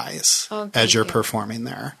your eyes as you're performing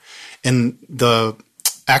there. And the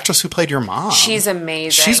actress who played your mom, she's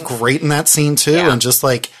amazing. She's great in that scene too. Yeah. And just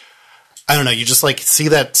like, I don't know, you just like see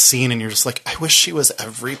that scene and you're just like, I wish she was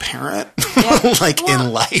every parent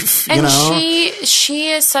in life, you know?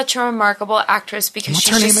 She is such a remarkable actress because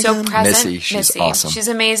she's just so present. Missy. She's awesome. She's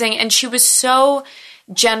amazing. And she was so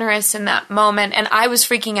generous in that moment. And I was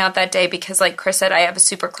freaking out that day because, like Chris said, I have a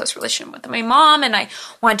super close relationship with my mom, and I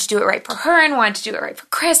wanted to do it right for her and wanted to do it right for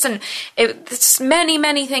Chris, and it's many,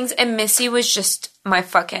 many things. And Missy was just my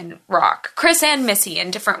fucking rock. Chris and Missy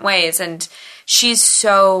in different ways. And she's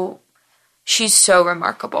so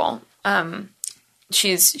remarkable.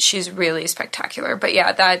 She's really spectacular. But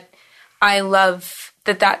yeah, that I love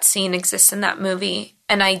that scene exists in that movie.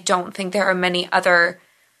 And I don't think there are many other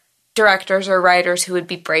directors or writers who would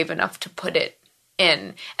be brave enough to put it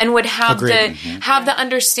in and would have Agreed. have the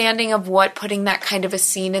understanding of what putting that kind of a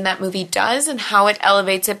scene in that movie does and how it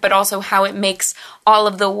elevates it, but also how it makes all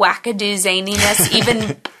of the wackadoo zaniness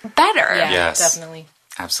even better. Yeah, Yes. definitely.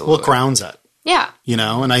 Absolutely. Well, it grounds it, Yeah. you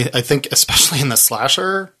know? And I think especially in the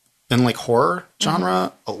slasher and like horror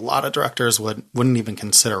genre, a lot of directors wouldn't even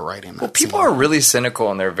consider writing that. People are really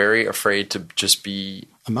cynical and they're very afraid to just be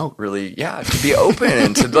Emote. really, to be open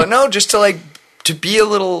and to be a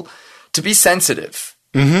little, to be sensitive,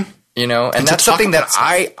 you know? And to that's talk something that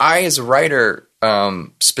about I as a writer,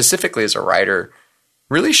 specifically as a writer,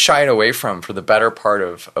 really shied away from for the better part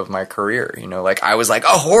of my career. You know, like I was like a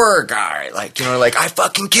horror guy, like, you know, like I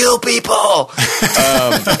fucking kill people.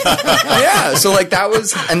 So like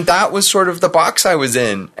that was sort of the box I was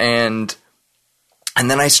in. And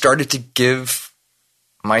then I started to give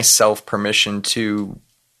myself permission to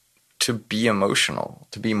be emotional,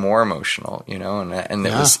 to be more emotional, you know, and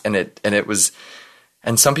it was,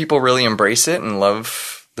 and some people really embrace it and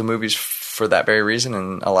love the movies for that very reason,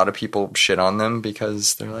 and a lot of people shit on them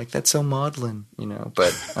because they're like, that's so maudlin, you know,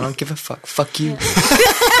 but I don't give a fuck. Fuck you.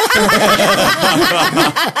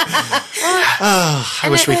 I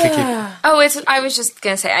wish we could keep... I was just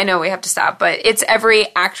going to say, I know we have to stop, but it's every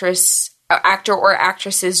actor or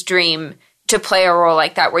actress's dream to play a role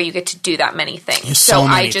like that where you get to do that many things. So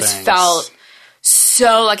many I just things. felt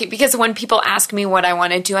so lucky because when people ask me what I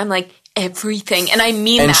want to do, I'm like, everything. And I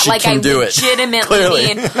mean And that. she Like, can I do it.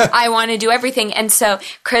 legitimately mean I want to do everything. And so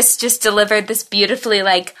Chris just delivered this beautifully,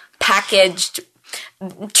 like, packaged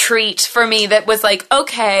treat for me that was like,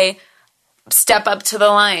 okay, step up to the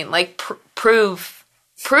line. Like, prove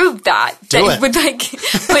that. Do that it. would, like,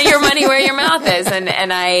 put your money where your mouth is. And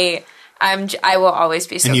I will always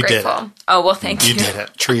be so And you did grateful. it. Oh, well, thank you. You did it.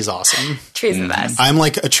 Tree's awesome. Tree's the best. I'm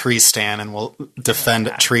like a Tree stan and will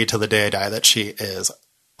defend Tree till the day I die that she is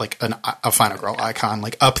like a final girl icon.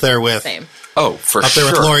 Like up there with... Same. Oh, for Up there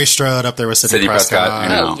sure. with Laurie Strode, up there with Sidney Prescott. I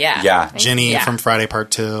know. Oh, yeah. Yeah. Ginny Yeah. from Friday Part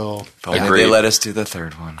 2. Only Agreed. they let us do the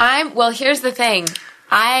third one. Well, here's the thing.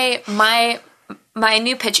 My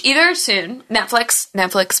new pitch, either soon,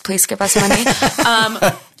 Netflix, please give us money,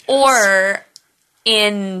 or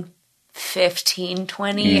in 15,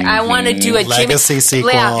 20, I want to do a Legacy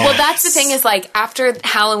sequel. Yeah, well, that's the thing is, like, after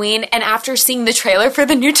Halloween and after seeing the trailer for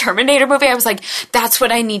the new Terminator movie, I was like, that's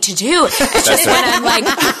what I need to do. It's just when I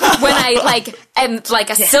am like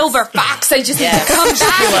a silver fox, I just need to come back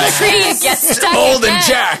to the tree and get stuck Old again. and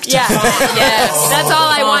jacked. Yeah, yes, that's all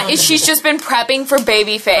I want. Is she's just been prepping for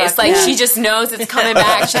Babyface. Like, she just knows it's coming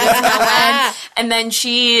back. She doesn't know when. And then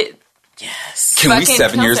she... Can we Fucking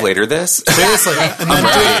 7 years kills it. later this? Seriously. And then we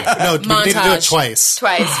need to do it Montage. twice.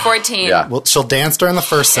 Twice, 14. Yeah. Well, she'll dance during the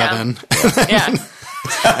first 7. Yeah.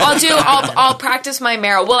 I'll practice my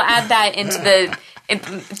Meryl. We'll add that into the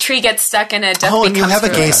Tree gets stuck in a death Oh, and you becomes have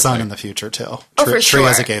a gay good. son in the future, too. Oh, Tree, for Tree sure.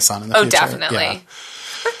 has a gay son in the Oh, future. definitely.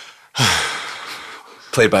 Yeah.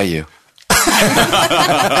 Played by you.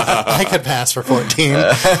 I could pass for 14.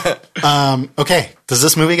 Okay. Does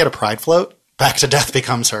this movie get a pride float? Back to Death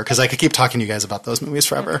Becomes Her, because I could keep talking to you guys about those movies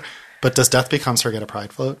forever. But does Death Becomes Her get a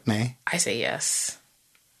pride float? Nay. I say yes.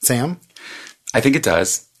 Sam? I think it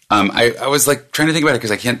does. I was like trying to think about it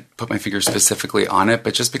because I can't put my finger specifically on it,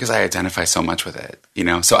 but just because I identify so much with it, you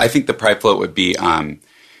know. So I think the pride float would be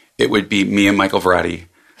it would be me and Michael Verratti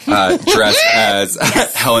dressed as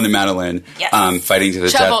Helen and Madeline fighting to the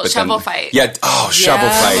death. But Shovel then, fight. Yeah. Oh, shovel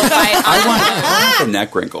fight. Fight. I want the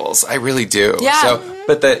neck wrinkles. I really do. Yeah. So,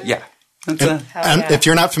 but that's And if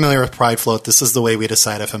you're not familiar with pride float, this is the way we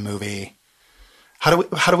decide if a movie... How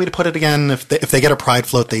do we put it again? If they get a pride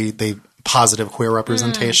float, they positive queer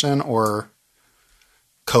representation or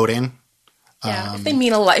coding. Yeah, if they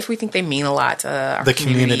mean a lot, if we think they mean a lot to our The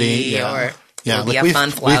community, yeah. or Yeah, it'll be like a fun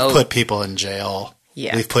we've float. put people in jail.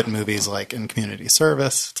 Yeah. We've put movies like in community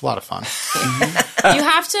service. It's a lot of fun. You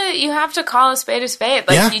have to call a spade a spade.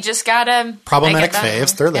 Like, Yeah. you just gotta Problematic make it better.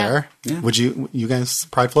 faves, they're Yeah. there. Yeah. Would you guys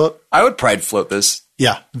pride float? I would pride float this.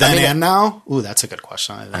 Yeah. Then and now? Ooh, that's a good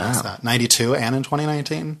question. I didn't ask that. 92 and in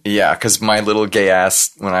 2019? Yeah, because my little gay ass,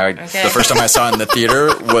 the first time I saw it in the theater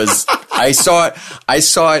was, I saw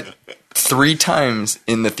it 3 times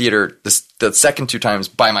in the theater, the second 2 times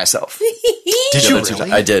by myself. Did The you other 2 really?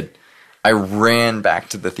 times- I did. I ran back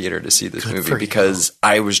to the theater to see this Good movie for because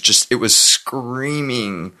I was it was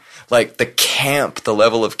screaming, like the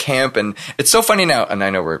level of camp. And it's so funny now, and I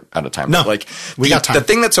know we're out of time. No, but like we got time. The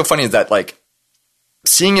thing that's so funny is that, like,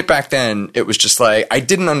 seeing it back then, it was just like, I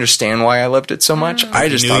didn't understand why I loved it so much. I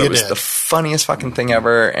just knew thought you it was did. the funniest fucking thing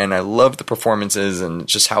ever. And I loved the performances and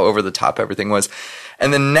just how over the top everything was.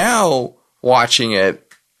 And then now watching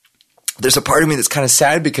it, there's a part of me that's kind of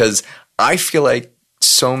sad because I feel like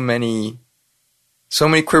so many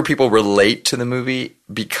queer people relate to the movie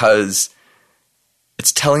because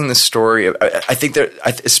it's telling the story of, I think that,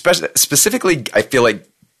 specifically, I feel like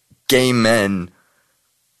gay men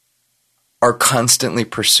are constantly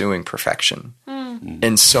pursuing perfection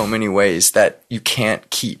in so many ways that you can't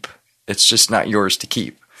keep. It's just not yours to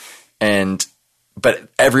keep. But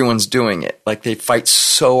everyone's doing it. Like, they fight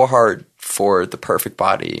so hard for the perfect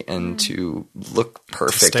body and to look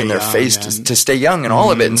perfect in their face, to stay young and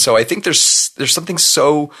all of it. And so I think there's something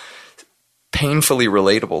so painfully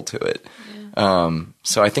relatable to it.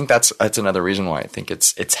 So I think that's another reason why I think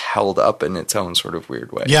it's held up in its own sort of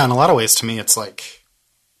weird way. Yeah, in a lot of ways, to me, it's like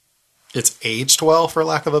it's aged well, for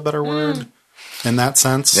lack of a better word, in that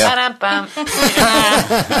sense. Yeah.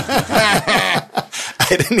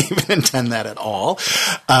 I didn't even intend that at all.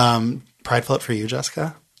 Pride float for you,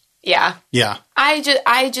 Jessica? Yeah. Yeah.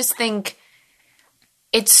 I just think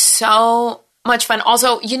it's so much fun.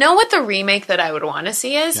 Also, you know what the remake that I would want to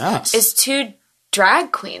see is? Yes. Is 2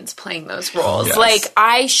 drag queens playing those roles. Yes. Like,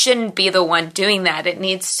 I shouldn't be the one doing that. It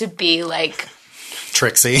needs to be like...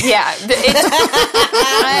 Trixie. Yeah.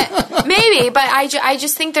 Maybe, but I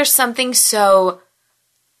just think there's something so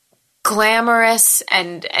glamorous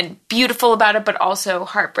and beautiful about it, but also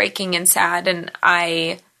heartbreaking and sad. And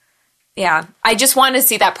I just want to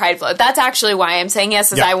see that pride float. That's actually why I'm saying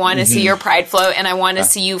yes, is I want to see your pride float, and I want to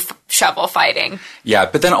see you shovel fighting. Yeah,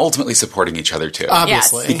 but then ultimately supporting each other too.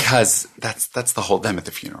 Obviously. Yes. Because that's the whole them at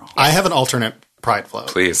the funeral. I have an alternate pride float.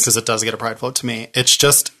 Please. Because it does get a pride float to me. It's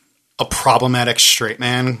just a problematic straight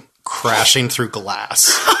man crashing through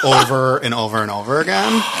glass over and over and over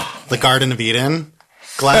again. The Garden of Eden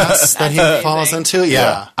glass that he falls into.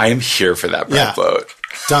 Yeah. I am here for that pride float.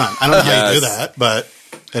 Done. I don't know how you do that, but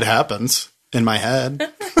it happens in my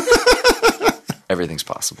head. Everything's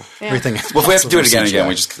possible. Yeah. Everything is Well, if we have to do it again, possible.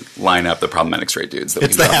 we just line up the problematic straight dudes. That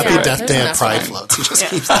It's we the can happy talk death about. day of That's pride fine. floats. He just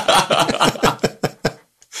keeps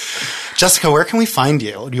Jessica, where can we find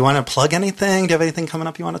you? Do you want to plug anything? Do you have anything coming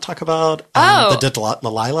up you want to talk about? Oh. The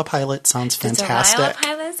Delilah pilot sounds fantastic. The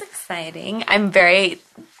Delilah pilot is exciting. I'm very...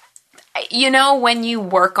 You know, when you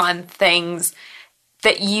work on things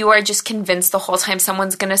that you are just convinced the whole time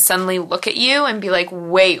someone's going to suddenly look at you and be like,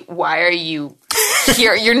 wait, why are you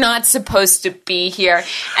here? You're not supposed to be here.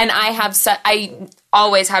 And I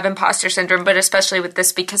always have imposter syndrome, but especially with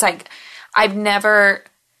this because I've never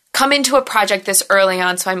come into a project this early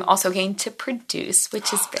on, so I'm also going to produce,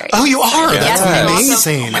 which is very Oh, you are? exciting. That's Yes,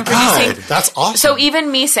 amazing. I'm producing. God, that's awesome. So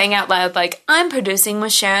even me saying out loud, like, I'm producing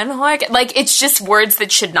with Sharon Horgan, like, it's just words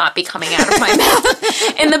that should not be coming out of my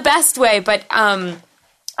mouth in the best way. But I'm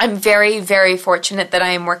very, very fortunate that I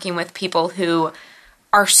am working with people who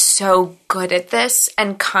are so good at this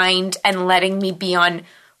and kind and letting me be on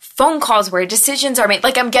phone calls where decisions are made.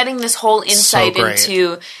 Like, I'm getting this whole insight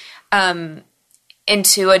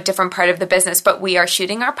into a different part of the business, but we are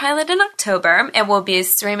shooting our pilot in October and we'll be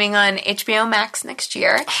streaming on HBO Max next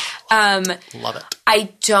year. Love it. I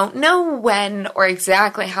don't know when or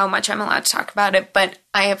exactly how much I'm allowed to talk about it, but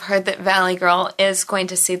I have heard that Valley Girl is going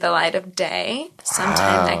to see the light of day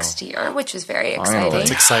sometime next year, which is very exciting.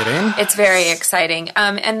 That's exciting. It's very exciting.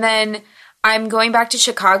 And then I'm going back to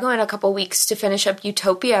Chicago in a couple weeks to finish up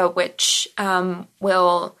Utopia, which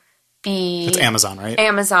will be... It's Amazon, right?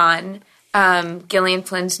 Amazon. Gillian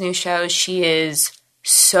Flynn's new show. She is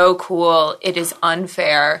so cool. It is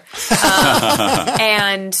unfair.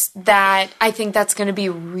 And that, I think that's going to be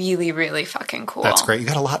really, really fucking cool. That's great. You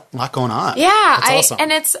got a lot going on. Yeah. That's awesome.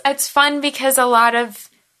 And it's fun because a lot of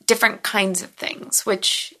different kinds of things,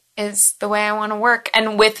 which is the way I want to work.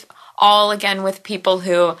 And with people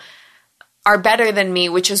who are better than me,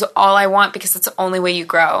 which is all I want because it's the only way you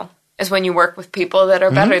grow is when you work with people that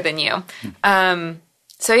are better than you.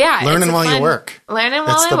 So yeah, Learning while you work. Learning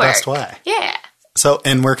while It's I the work. best way. Yeah. So,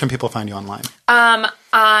 and where can people find you online?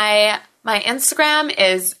 My Instagram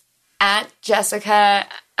is at Jessica_Roth,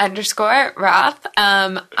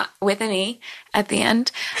 with an E at the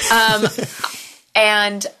end.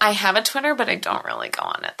 And I have a Twitter, but I don't really go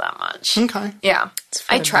on it that much. Okay. Yeah.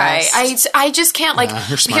 for I the try. best. I just can't, like,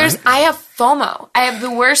 you're smart. I have FOMO. I have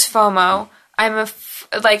the worst FOMO.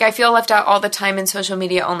 I feel left out all the time, and social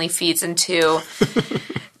media only feeds into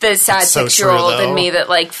the sad so 6-year-old true, in though. me that,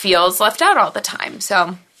 like, feels left out all the time.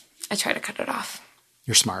 So I try to cut it off.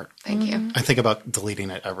 You're smart. Thank you. I think about deleting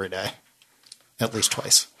it every day, at least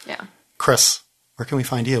twice. Yeah. Chris, where can we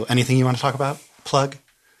find you? Anything you want to talk about? Plug?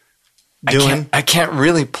 I can't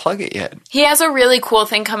really plug it yet. He has a really cool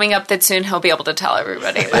thing coming up that soon he'll be able to tell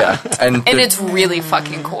everybody about. Yeah, and it's really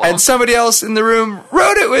fucking cool. and somebody else in the room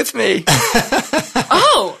wrote it with me.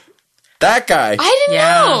 Oh! That guy. I didn't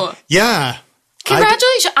know. Yeah.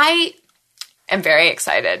 Congratulations. I am very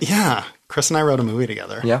excited. Yeah. Chris and I wrote a movie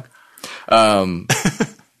together. Yeah.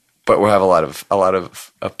 But we'll have a lot of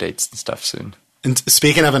updates and stuff soon. And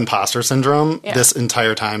speaking of imposter syndrome, Yeah. this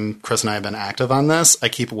entire time Chris and I have been active on this, I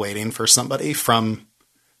keep waiting for somebody from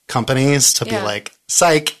companies to be Yeah. like,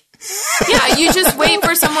 psych. Yeah, you just wait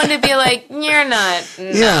for someone to be like, you're not. No.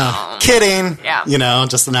 Yeah. Kidding. Yeah. You know,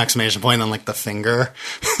 just an exclamation point and like the finger.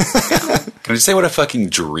 Can I just say what a fucking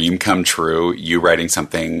dream come true? You writing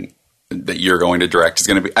something that you're going to direct is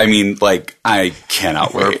going to be. I mean, like, I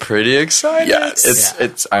cannot We're wait. pretty excited.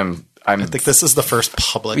 Yes. I think this is the first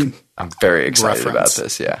public. I'm very excited Reference. about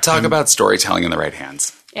this. Yeah. Talk about storytelling in the right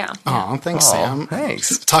hands. Yeah. Oh, thanks, Aw, Sam.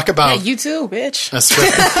 thanks. Talk about Yeah, you too, bitch. a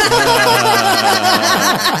script.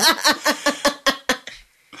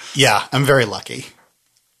 Yeah, I'm very lucky.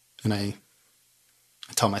 And I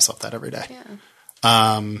tell myself that every day.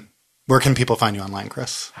 Yeah. Where can people find you online,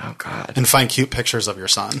 Chris? Oh God. And find cute pictures of your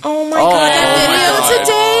son. Oh my god, that video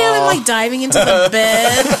today. I'm like diving into the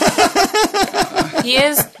bed. He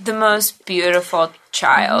is the most beautiful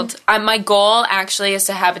child. My goal actually is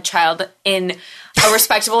to have a child in a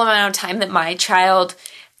respectable amount of time that my child,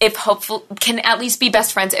 if hopeful, can at least be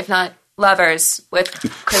best friends, if not lovers, with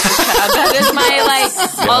Chris's child. That is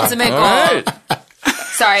my ultimate goal. All right.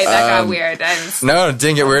 Sorry, that got weird. No, it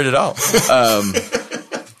didn't get weird at all.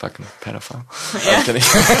 Fucking pedophile. I'm kidding.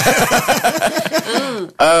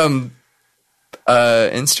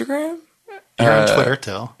 Instagram? You're on Twitter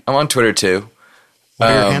too. I'm on Twitter too. What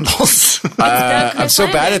are your handles? I'm so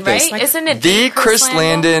bad at this. Right? Isn't it The Chris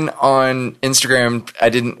Landon? Landon on Instagram. I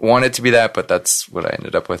didn't want it to be that, but that's what I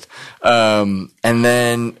ended up with. And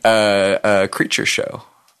then Creature Show.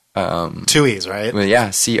 2 E's, right? Well, yeah,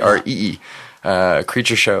 CREE.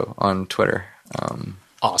 Creature Show on Twitter.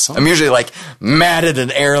 Awesome. I'm usually like mad at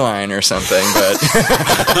an airline or something, but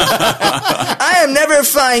I am never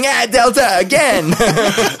flying at Delta again. You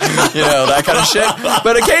know, that kind of shit.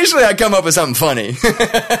 But occasionally I come up with something funny.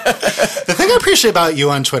 The thing I appreciate about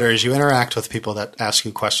you on Twitter is you interact with people that ask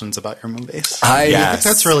you questions about your movies. I think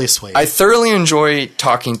that's really sweet. I thoroughly enjoy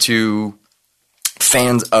talking to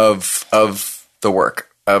fans of the work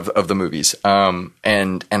of the movies. And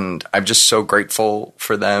I'm just so grateful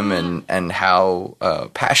for them and how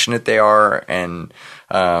passionate they are, and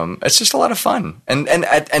it's just a lot of fun.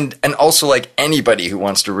 And also, like, anybody who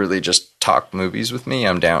wants to really just talk movies with me,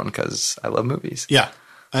 I'm down because I love movies. Yeah.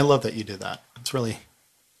 I love that you do that. It's really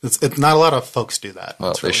it's not a lot of folks do that.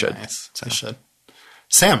 Well, it's they really should. Nice. They should.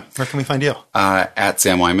 Sam, where can we find you? At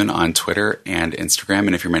Sam Wyman on Twitter and Instagram.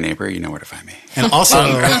 And if you're my neighbor, you know where to find me. And also,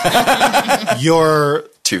 your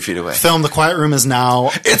 2 feet away. film, The Quiet Room, is now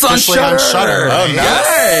It's on officially on Shudder. Shudder. Right? Oh, nice.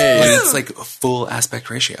 And it's like a full aspect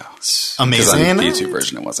ratio. Because on Amazing. the YouTube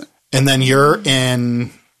version, it wasn't. And then you're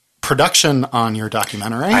in production on your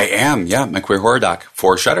documentary. I am, yeah. My queer horror doc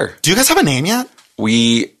for Shudder. Do you guys have a name yet?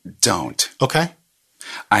 We don't. Okay.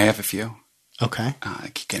 I have a few. Okay.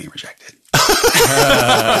 I keep getting rejected.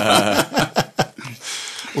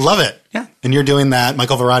 Love it. Yeah. And you're doing that.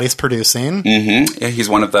 Michael Varati's producing. Yeah, he's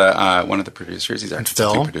one of the producers. He's our Phil?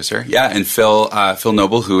 executive producer. Yeah, and Phil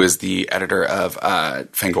Noble, who is the editor of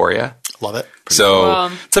Fangoria. Love it.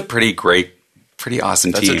 So it's a pretty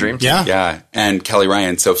awesome That's team. a dream team. Yeah. Yeah. And Kelly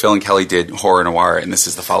Ryan. So Phil and Kelly did Horror Noir, and this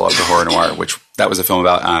is the follow-up to Horror Noir, which that was a film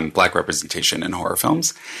about black representation in horror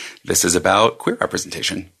films. This is about queer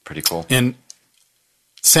representation. Pretty cool. And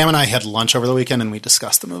Sam and I had lunch over the weekend and we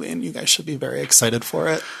discussed the movie, and you guys should be very excited for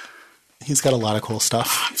it. He's got a lot of cool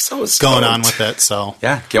stuff So going stoked. on with it. So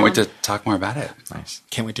Yeah, can't wait to talk more about it. Nice.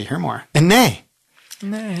 can't wait to hear more. And Nay.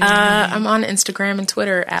 I'm on Instagram and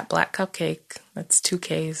Twitter at Black Cupcake. That's 2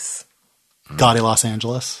 Ks. Gaudy Los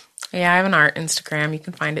Angeles. Yeah, I have an art Instagram. You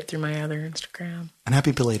can find it through my other Instagram. And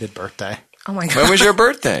happy belated birthday. Oh my god. When was your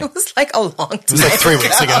birthday? It was like a long time. It was like 3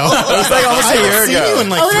 weeks ago. It was like almost a year See you ago. in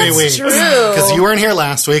like Oh, 3 that's weeks. true. Because you weren't here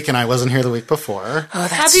last week and I wasn't here the week before. Oh,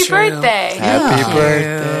 that's Happy true. birthday. Happy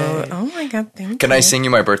birthday. Oh my god, thank you. Can I sing you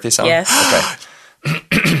my birthday song? Yes. Okay.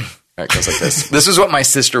 All right, it goes like this. This is what my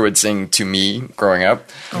sister would sing to me growing up.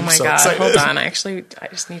 Oh my so god, excited. hold on. I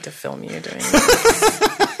just need to film you doing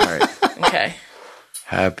it. All right. Okay.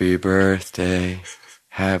 Happy birthday.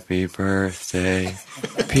 Happy birthday.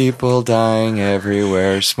 People dying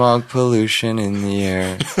everywhere. Smog pollution in the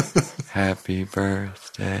air. Happy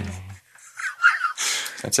birthday.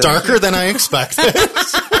 That's it. Darker than I expected.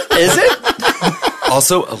 Is it?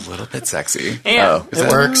 Also a little bit sexy. Yeah. Oh, It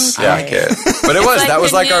works. I like it. but it was. Like that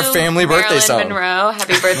was the like our new family birthday Marilyn song. Monroe,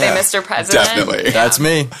 Happy Birthday, Mr. President. Definitely. That's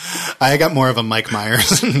me. I got more of a Mike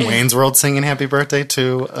Myers in Wayne's World singing happy birthday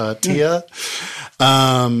to Tia.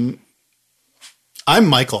 I'm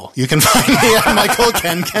Michael. You can find me at Michael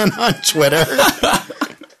Ken on Twitter.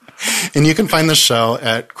 And you can find the show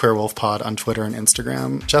at Queer Wolf Pod on Twitter and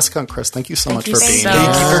Instagram. Jessica and Chris, thank you so much for being here. Thank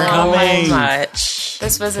you for coming. Much.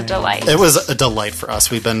 This was a delight. It was a delight for us.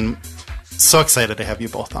 We've been so excited to have you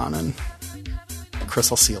both on. And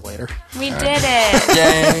Chris, I'll see you later. We did it.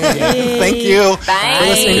 Yay. Thank you. Bye. For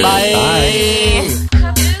listening. Bye.